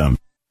system.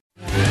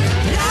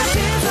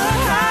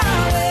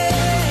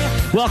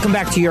 Welcome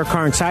back to Your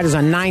Car Insiders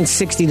on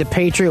 960 The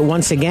Patriot.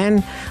 Once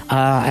again,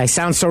 I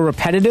sound so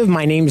repetitive.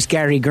 My name is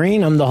Gary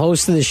Green. I'm the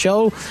host of the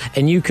show,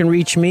 and you can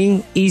reach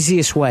me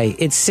easiest way.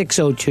 It's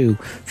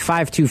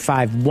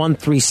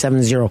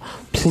 602-525-1370.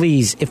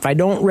 Please, if I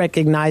don't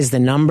recognize the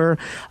number,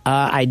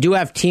 I do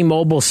have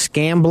T-Mobile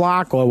scam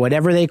block or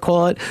whatever they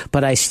call it,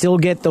 but I still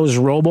get those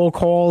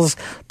robocalls.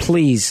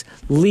 Please,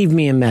 leave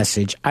me a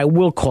message. I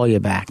will call you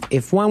back.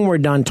 If when we're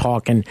done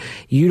talking,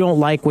 you don't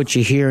like what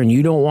you hear and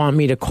you don't want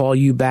me to call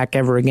you back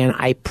ever again,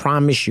 I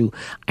promise you,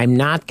 I'm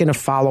not going to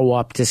follow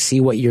up to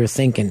see what you're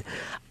thinking.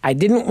 I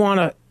didn't want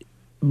to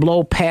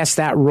blow past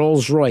that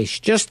Rolls Royce.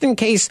 Just in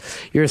case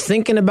you're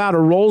thinking about a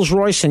Rolls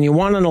Royce and you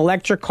want an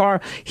electric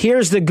car,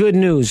 here's the good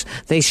news.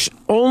 They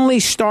only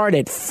start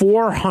at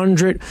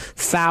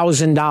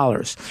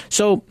 $400,000.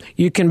 So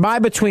you can buy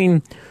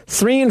between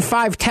 3 and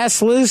 5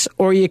 Teslas,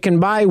 or you can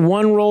buy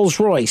one Rolls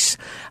Royce.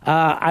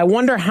 I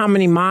wonder how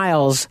many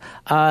miles.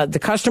 The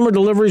customer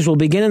deliveries will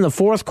begin in the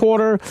fourth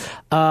quarter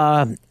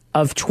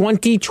of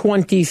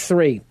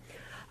 2023.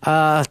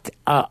 I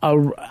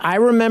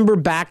remember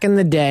back in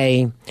the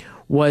day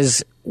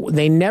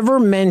they never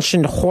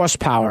mentioned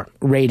horsepower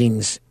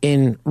ratings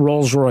in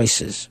Rolls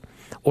Royces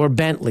or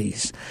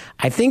Bentleys.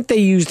 I think they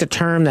used a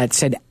term that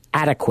said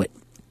adequate.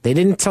 They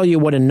didn't tell you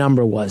what a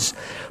number was.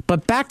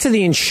 But back to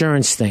the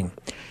insurance thing.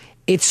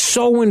 It's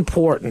so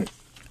important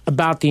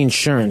about the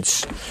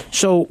insurance.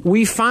 So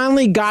we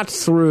finally got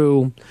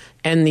through,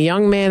 and the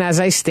young man, as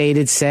I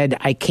stated, said,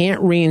 I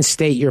can't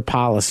reinstate your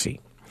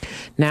policy.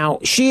 Now,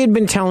 she had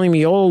been telling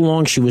me all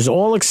along she was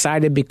all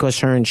excited because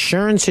her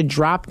insurance had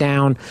dropped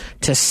down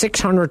to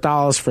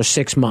 $600 for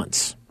 6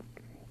 months.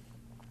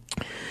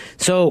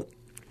 So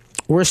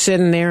we're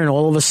sitting there, and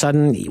all of a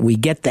sudden, we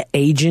get the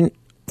agent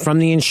from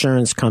the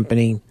insurance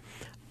company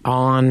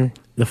on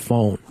the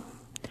phone.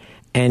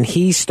 And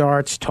he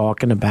starts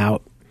talking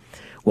about,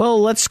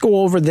 well, let's go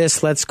over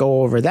this, let's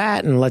go over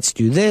that, and let's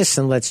do this,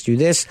 and let's do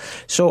this.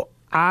 So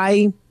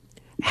I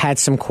had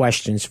some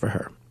questions for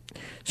her.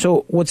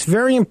 So what's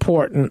very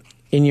important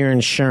in your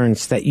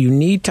insurance that you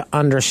need to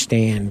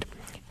understand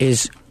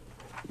is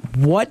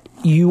what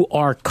you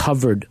are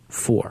covered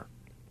for.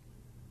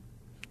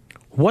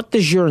 What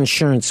does your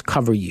insurance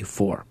cover you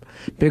for?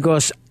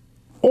 Because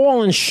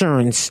all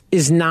insurance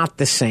is not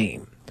the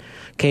same.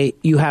 Okay,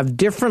 you have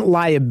different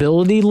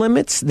liability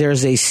limits.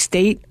 There's a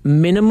state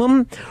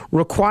minimum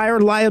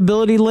required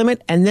liability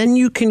limit, and then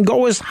you can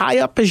go as high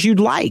up as you'd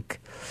like.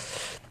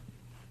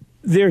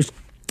 There's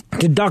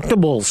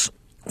deductibles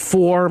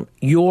for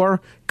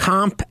your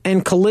comp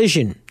and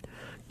collision.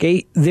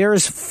 Okay,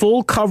 there's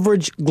full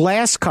coverage,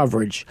 glass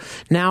coverage.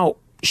 Now,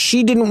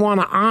 she didn't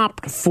want to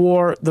opt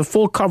for the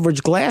full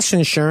coverage glass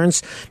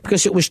insurance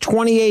because it was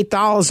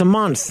 $28 a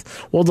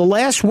month. Well, the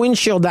last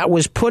windshield that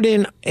was put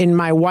in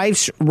my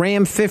wife's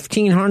Ram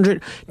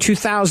 1500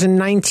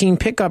 2019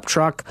 pickup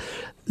truck,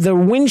 the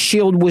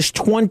windshield was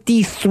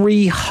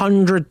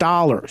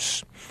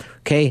 $2,300.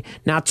 Okay,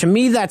 now to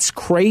me that's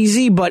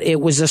crazy, but it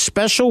was a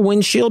special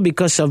windshield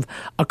because of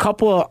a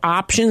couple of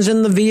options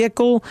in the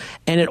vehicle,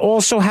 and it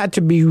also had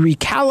to be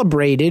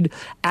recalibrated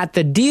at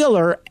the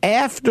dealer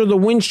after the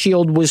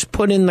windshield was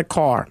put in the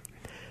car.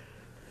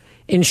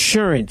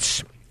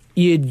 Insurance.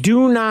 You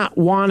do not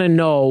want to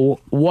know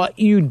what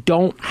you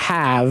don't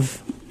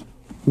have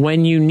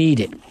when you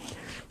need it.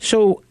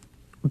 So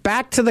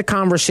back to the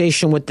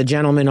conversation with the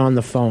gentleman on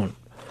the phone.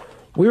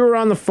 We were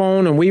on the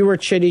phone and we were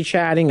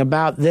chitty-chatting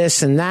about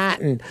this and that,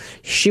 and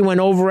she went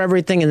over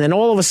everything, and then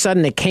all of a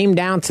sudden it came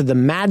down to the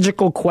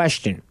magical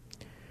question.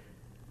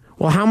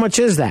 Well, how much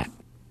is that?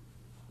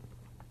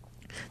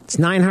 It's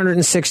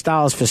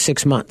 $906 for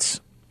 6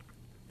 months.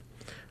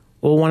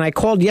 Well, when I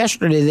called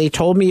yesterday, they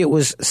told me it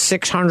was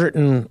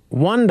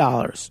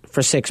 $601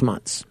 for 6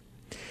 months.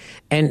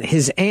 And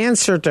his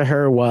answer to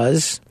her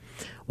was,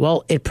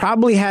 well, it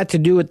probably had to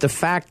do with the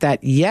fact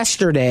that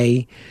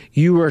yesterday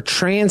you were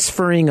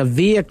transferring a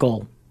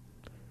vehicle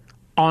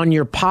on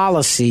your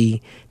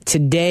policy.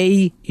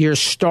 Today you're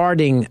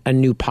starting a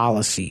new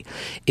policy.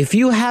 If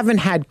you haven't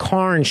had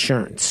car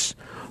insurance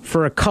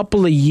for a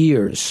couple of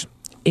years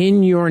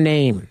in your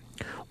name,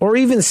 or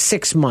even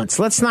 6 months,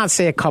 let's not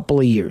say a couple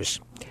of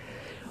years,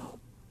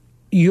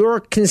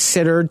 you're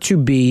considered to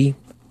be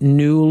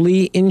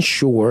newly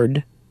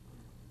insured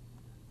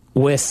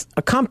with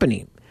a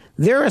company.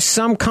 There are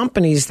some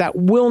companies that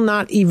will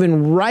not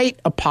even write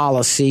a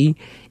policy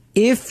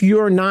if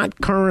you're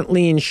not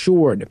currently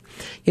insured.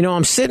 You know,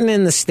 I'm sitting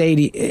in the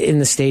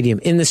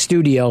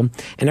studio,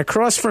 and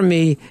across from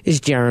me is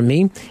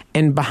Jeremy,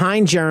 and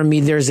behind Jeremy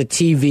there's a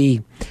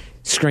TV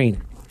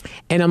screen.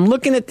 And I'm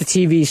looking at the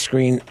TV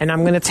screen, and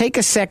I'm going to take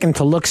a second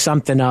to look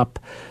something up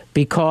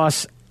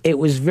because it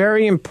was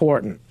very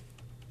important.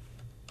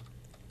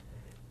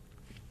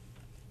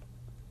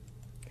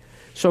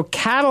 So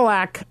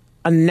Cadillac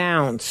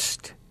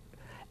announced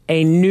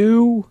a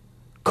new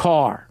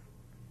car,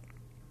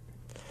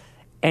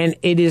 and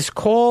it is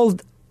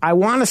called, I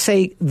want to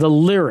say, the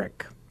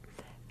Lyriq,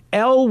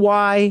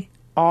 Lyriq,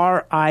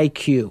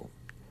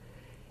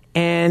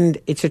 and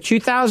it's a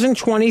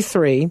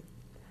 2023,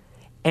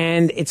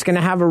 and it's going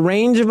to have a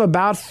range of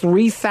about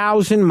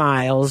 3,000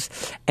 miles,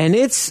 and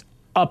it's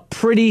a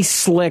pretty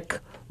slick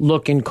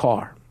looking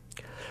car.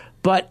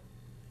 But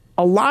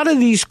a lot of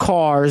these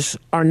cars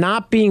are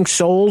not being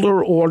sold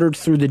or ordered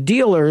through the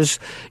dealers.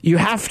 You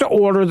have to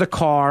order the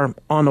car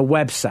on a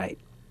website.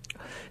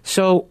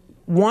 So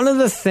one of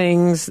the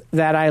things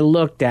that I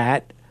looked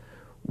at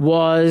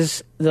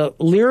was the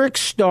Lyriq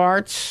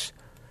starts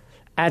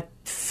at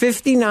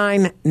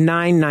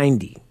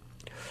 $59,990.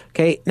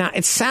 Okay, now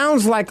it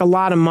sounds like a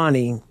lot of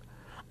money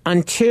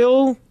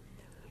until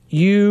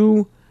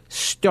you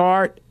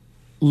start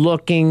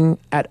looking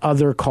at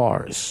other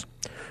cars.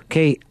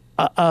 Okay,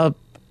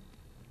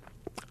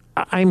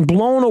 I'm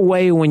blown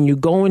away when you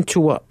go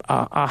into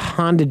a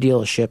Honda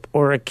dealership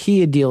or a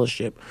Kia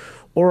dealership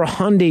or a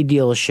Hyundai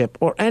dealership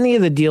or any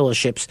of the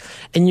dealerships,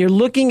 and you're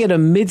looking at a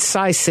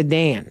mid-size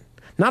sedan,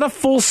 not a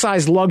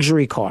full-size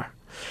luxury car,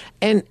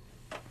 and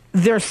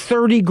they're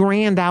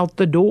 $30,000 out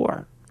the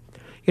door.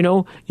 You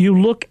know,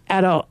 you look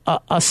at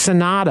a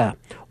Sonata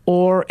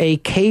or a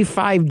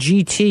K5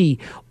 GT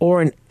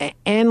or an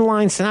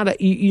N-Line Sonata,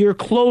 you're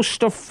close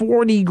to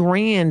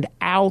 $40,000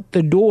 out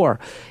the door.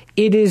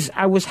 It is,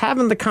 I was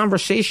having the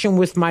conversation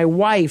with my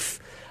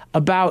wife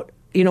about,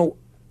 you know,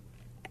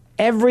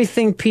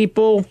 everything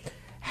people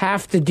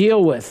have to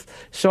deal with.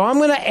 So I'm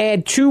going to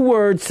add 2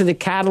 words to the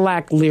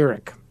Cadillac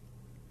Lyriq.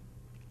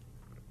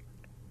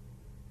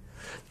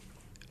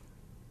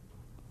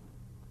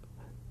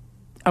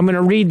 I'm going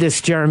to read this,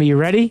 Jeremy. You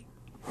ready?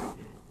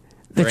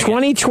 The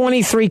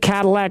 2023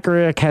 Cadillac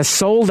Lyriq has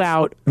sold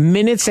out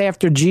minutes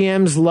after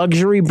GM's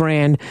luxury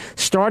brand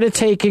started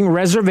taking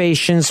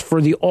reservations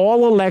for the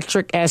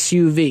all-electric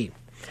SUV.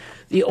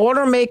 The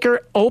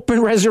automaker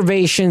opened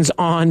reservations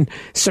on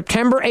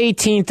September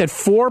 18th at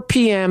 4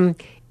 p.m.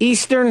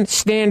 Eastern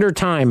Standard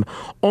Time,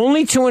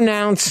 only to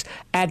announce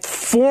at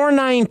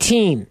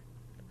 4:19,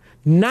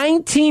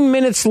 19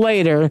 minutes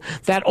later,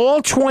 that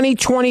all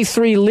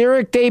 2023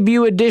 Lyriq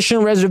Debut Edition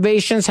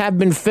reservations have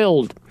been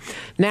filled.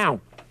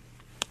 Now,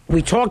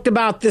 we talked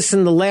about this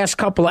in the last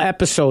couple of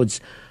episodes.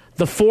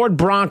 The Ford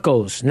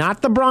Broncos,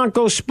 not the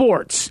Bronco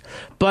Sports,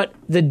 but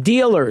the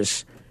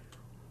dealers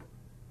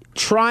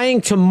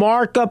trying to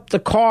mark up the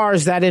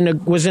cars that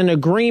was in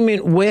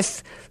agreement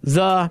with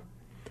the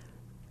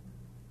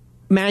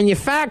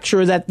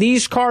manufacturer that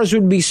these cars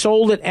would be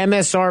sold at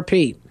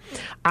MSRP.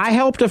 I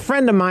helped a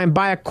friend of mine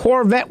buy a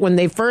Corvette when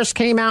they first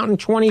came out in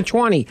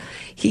 2020.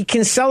 He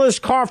can sell his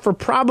car for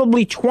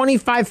probably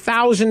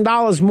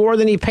 $25,000 more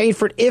than he paid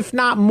for it, if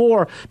not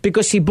more,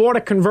 because he bought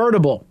a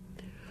convertible.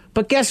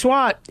 But guess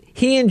what?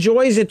 He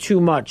enjoys it too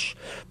much.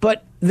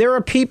 But there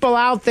are people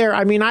out there.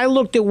 I mean, I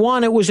looked at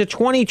one. It was a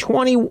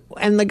 2020,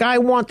 and the guy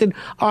wanted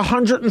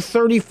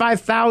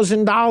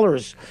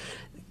 $135,000.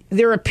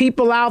 there are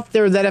people out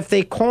there that if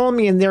they call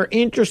me and they're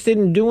interested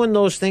in doing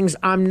those things,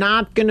 I'm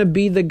not going to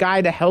be the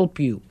guy to help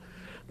you.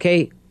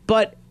 Okay?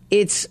 But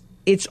it's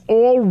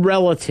all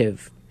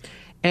relative.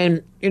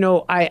 And,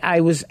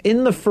 I was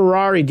in the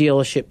Ferrari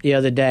dealership the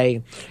other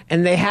day,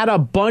 and they had a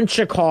bunch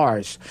of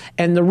cars.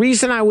 And the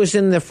reason I was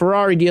in the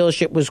Ferrari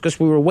dealership was because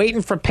we were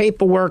waiting for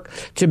paperwork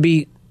to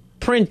be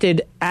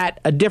printed at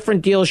a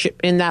different dealership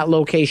in that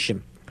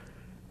location.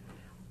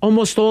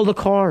 Almost all the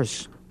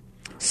cars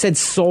said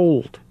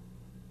sold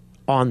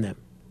on them.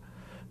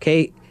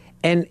 Okay?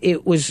 And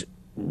it was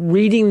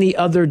reading the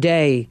other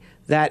day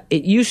that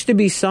it used to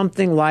be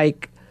something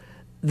like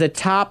the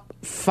top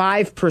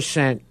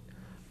 5%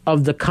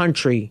 of the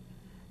country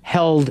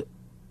held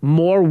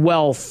more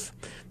wealth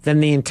than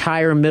the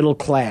entire middle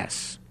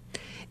class.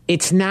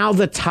 It's now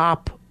the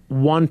top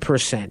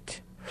 1%.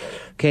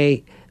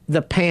 Okay?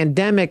 The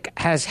pandemic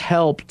has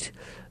helped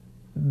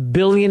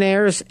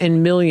billionaires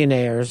and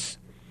millionaires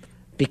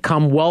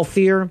become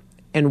wealthier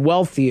and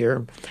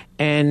wealthier.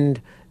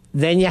 And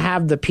then you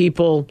have the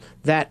people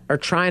that are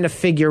trying to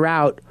figure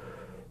out,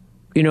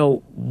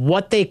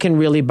 what they can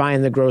really buy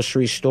in the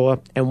grocery store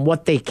and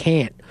what they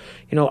can't.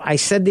 I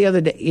said the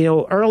other day,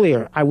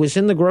 earlier, I was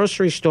in the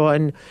grocery store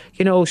and,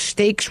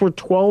 steaks were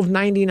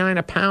 $12.99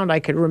 a pound. I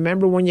could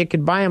remember when you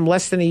could buy them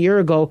less than a year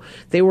ago,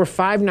 they were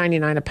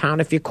 $5.99 a pound.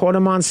 If you caught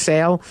them on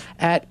sale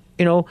at,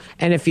 and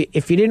if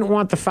you didn't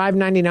want the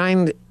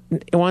 $5.99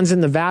 ones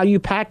in the value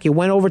pack, you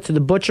went over to the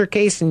butcher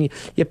case and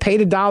you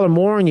paid $1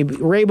 more and you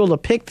were able to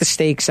pick the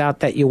steaks out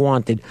that you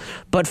wanted.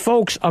 But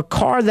folks, a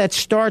car that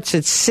starts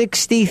at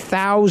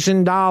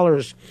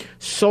 $60,000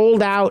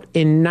 sold out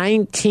in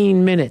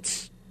 19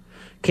 minutes.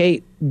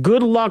 Okay,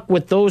 good luck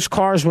with those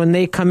cars when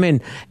they come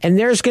in. And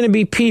there's going to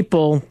be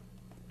people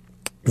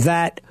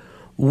that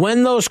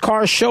when those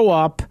cars show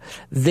up,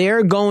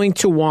 they're going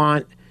to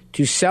want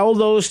to sell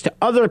those to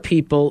other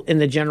people in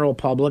the general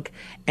public,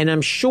 and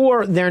I'm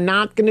sure they're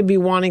not going to be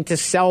wanting to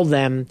sell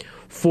them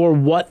for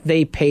what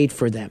they paid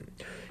for them.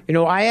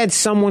 I had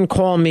someone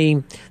call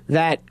me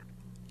that,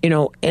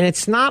 and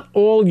it's not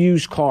all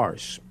used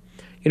cars.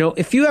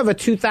 If you have a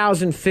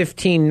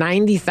 2015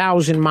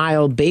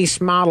 90,000-mile base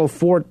model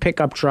Ford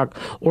pickup truck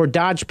or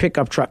Dodge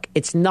pickup truck,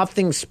 it's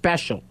nothing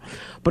special.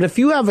 But if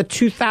you have a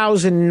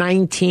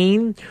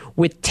 2019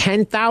 with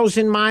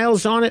 10,000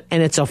 miles on it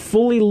and it's a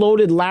fully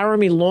loaded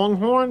Laramie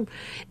Longhorn,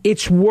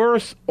 it's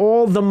worth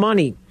all the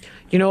money.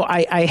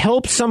 I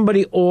helped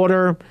somebody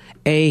order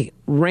a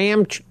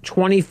Ram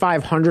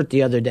 2500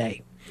 the other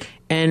day.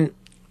 And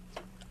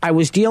I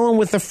was dealing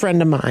with a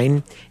friend of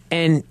mine,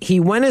 and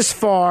he went as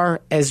far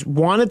as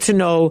wanted to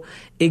know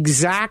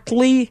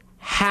exactly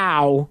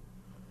how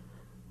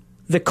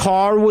the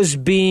car was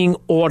being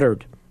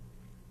ordered.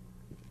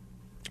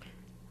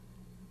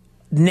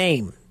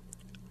 Name,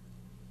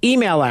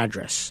 email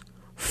address,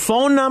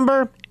 phone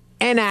number,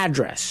 and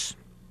address.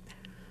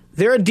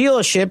 There are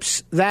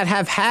dealerships that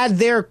have had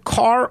their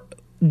car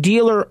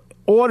dealer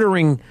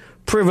ordering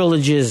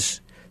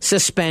privileges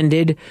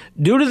suspended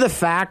due to the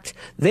fact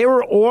they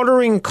were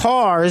ordering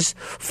cars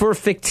for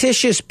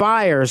fictitious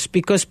buyers,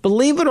 because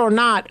believe it or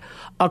not,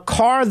 a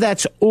car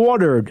that's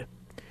ordered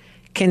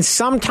can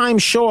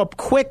sometimes show up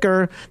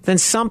quicker than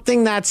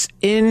something that's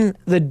in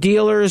the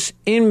dealer's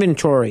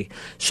inventory.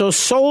 So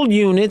sold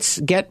units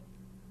get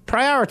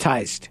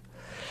prioritized.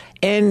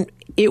 And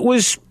it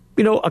was,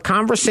 a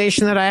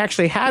conversation that I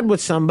actually had with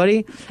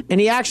somebody,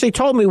 and he actually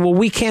told me, well,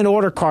 we can't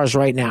order cars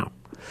right now.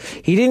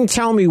 He didn't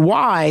tell me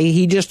why.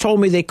 He just told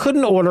me they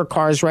couldn't order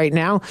cars right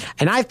now,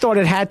 and I thought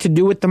it had to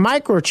do with the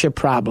microchip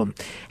problem.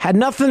 Had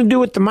nothing to do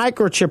with the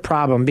microchip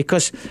problem,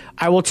 because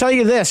I will tell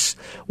you this,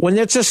 when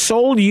it's a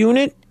sold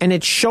unit and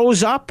it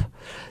shows up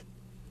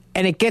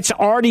and it gets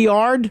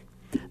RDR'd,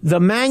 the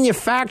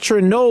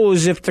manufacturer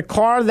knows if the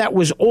car that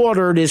was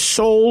ordered is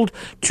sold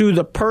to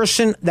the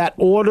person that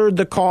ordered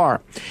the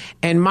car.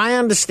 And my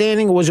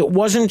understanding was it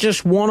wasn't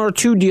just 1 or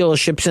 2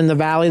 dealerships in the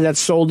Valley that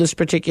sold this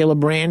particular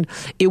brand.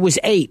 It was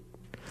 8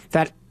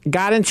 that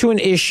got into an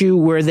issue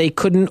where they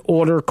couldn't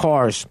order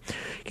cars.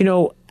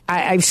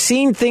 I've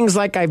seen things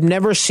like I've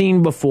never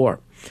seen before.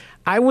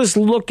 I was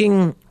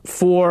looking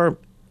for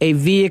a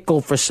vehicle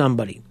for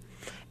somebody,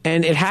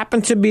 and it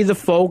happened to be the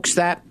folks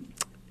that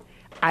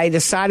I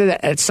decided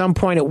that at some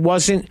point it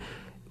wasn't,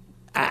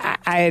 I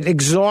had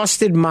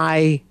exhausted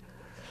my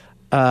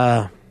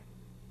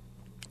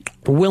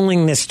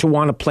willingness to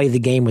want to play the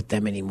game with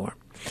them anymore.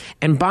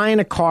 And buying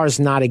a car is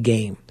not a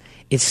game.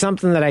 It's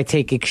something that I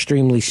take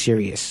extremely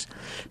serious.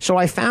 So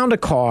I found a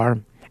car,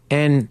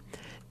 and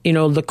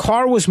the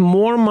car was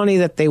more money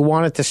that they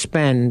wanted to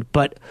spend,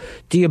 but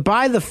do you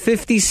buy the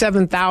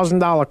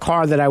 $57,000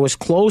 car that I was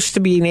close to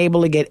being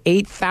able to get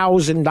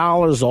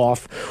 $8,000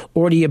 off,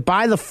 or do you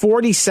buy the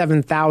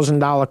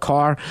 $47,000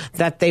 car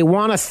that they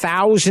want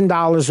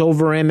 $1,000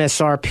 over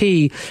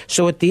MSRP?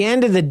 So at the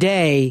end of the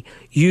day,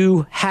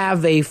 you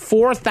have a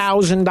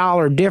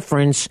 $4,000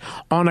 difference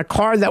on a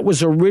car that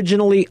was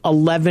originally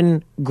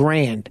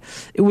 $11,000.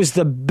 It was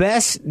the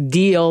best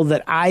deal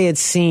that I had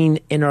seen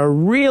in a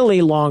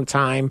really long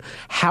time.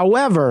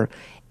 However,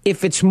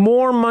 if it's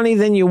more money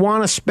than you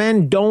want to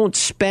spend, don't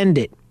spend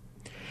it.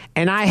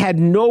 And I had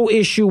no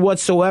issue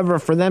whatsoever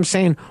for them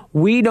saying,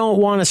 we don't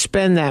want to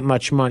spend that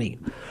much money.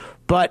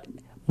 But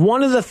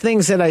one of the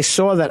things that I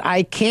saw that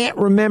I can't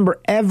remember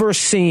ever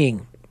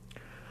seeing,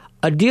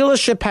 a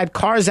dealership had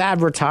cars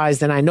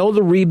advertised, and I know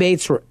the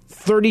rebates were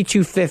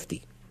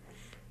 $3,250.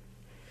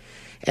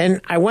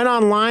 And I went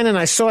online and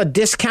I saw a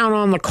discount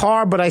on the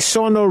car, but I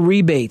saw no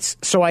rebates.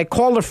 So I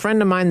called a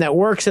friend of mine that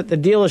works at the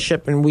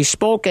dealership, and we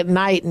spoke at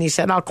night, and he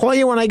said, I'll call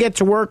you when I get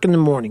to work in the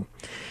morning.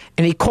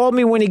 And he called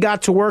me when he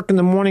got to work in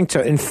the morning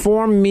to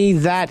inform me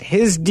that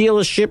his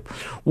dealership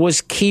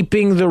was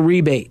keeping the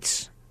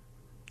rebates.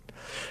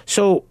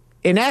 So,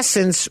 in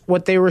essence,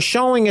 what they were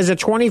showing as a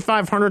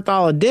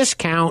 $2,500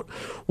 discount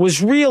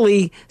was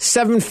really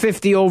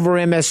 $750 over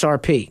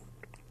MSRP.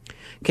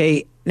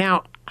 Okay,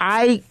 now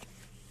I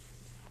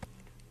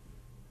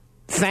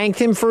thanked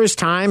him for his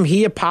time.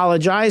 He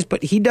apologized,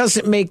 but he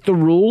doesn't make the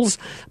rules.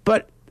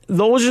 But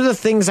those are the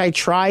things I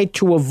try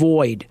to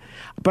avoid.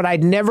 But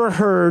I'd never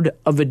heard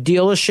of a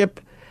dealership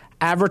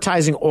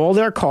advertising all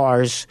their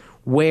cars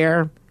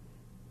where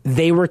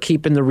they were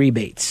keeping the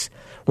rebates.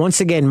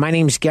 Once again, my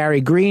name's Gary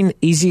Green.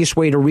 Easiest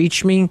way to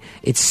reach me,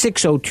 it's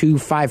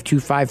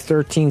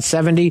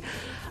 602-525-1370.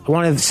 I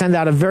want to send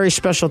out a very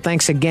special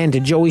thanks again to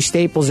Joey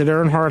Staples at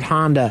Earnhardt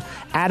Honda,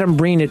 Adam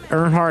Breen at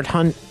Earnhardt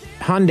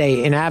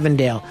Hyundai in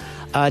Avondale,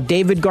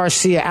 David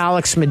Garcia,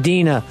 Alex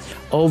Medina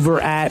over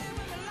at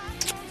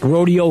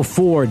Rodeo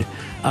Ford,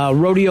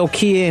 Rodeo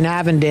Kia in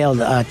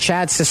Avondale,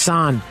 Chad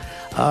Sasson,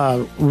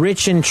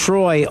 Rich and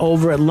Troy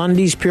over at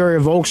Lundy's Peoria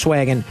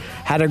Volkswagen.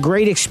 Had a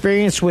great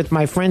experience with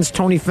my friends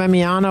Tony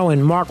Femiano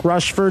and Mark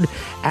Rushford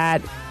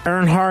at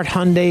Earnhardt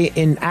Hyundai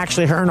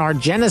Earnhardt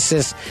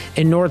Genesis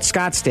in North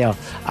Scottsdale.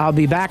 I'll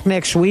be back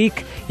next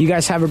week. You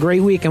guys have a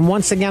great week. And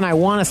once again, I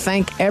want to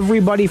thank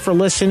everybody for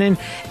listening.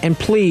 And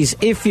please,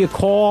 if you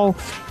call,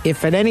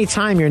 if at any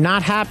time you're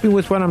not happy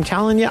with what I'm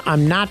telling you,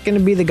 I'm not going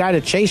to be the guy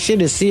to chase you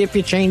to see if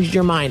you changed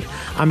your mind.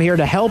 I'm here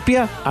to help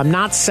you. I'm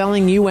not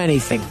selling you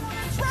anything.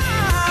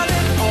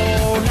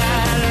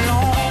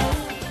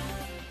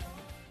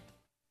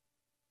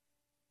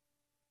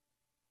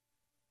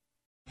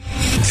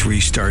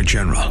 Three-star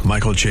General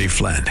Michael J.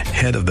 Flynn,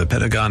 head of the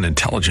Pentagon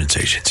Intelligence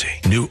Agency,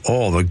 knew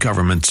all the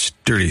government's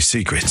dirty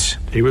secrets.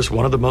 He was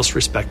one of the most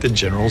respected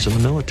generals in the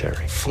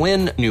military.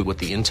 Flynn knew what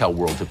the intel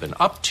world had been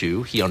up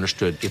to. He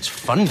understood its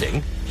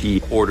funding.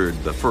 He ordered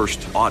the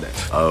first audit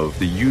of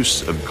the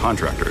use of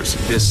contractors.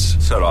 This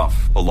set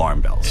off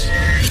alarm bells.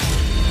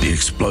 The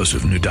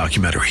explosive new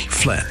documentary,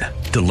 Flynn,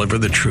 Deliver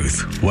the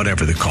Truth,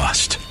 Whatever the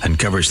Cost,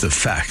 uncovers the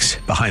facts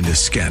behind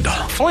this scandal.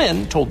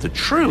 Flynn told the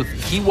truth.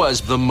 He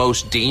was the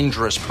most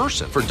dangerous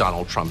person for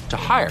Donald Trump to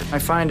hire. I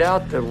find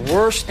out the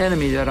worst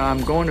enemy that I'm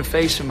going to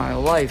face in my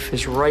life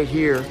is right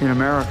here in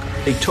America.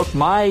 They took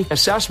my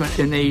assessment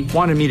and they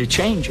wanted me to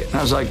change it. And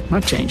I was like, I'm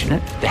not changing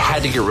it. They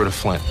had to get rid of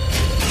Flynn.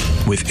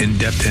 With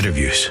in-depth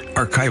interviews,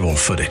 archival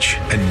footage,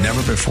 and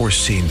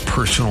never-before-seen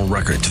personal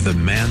records of the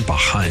man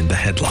behind the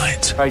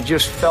headlines. I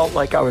just felt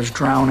like I was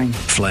drowning.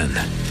 Flynn,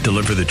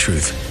 Deliver the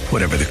Truth,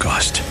 Whatever the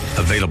Cost.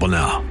 Available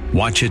now.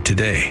 Watch it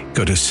today.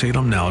 Go to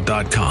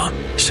salemnow.com.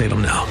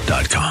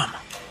 salemnow.com.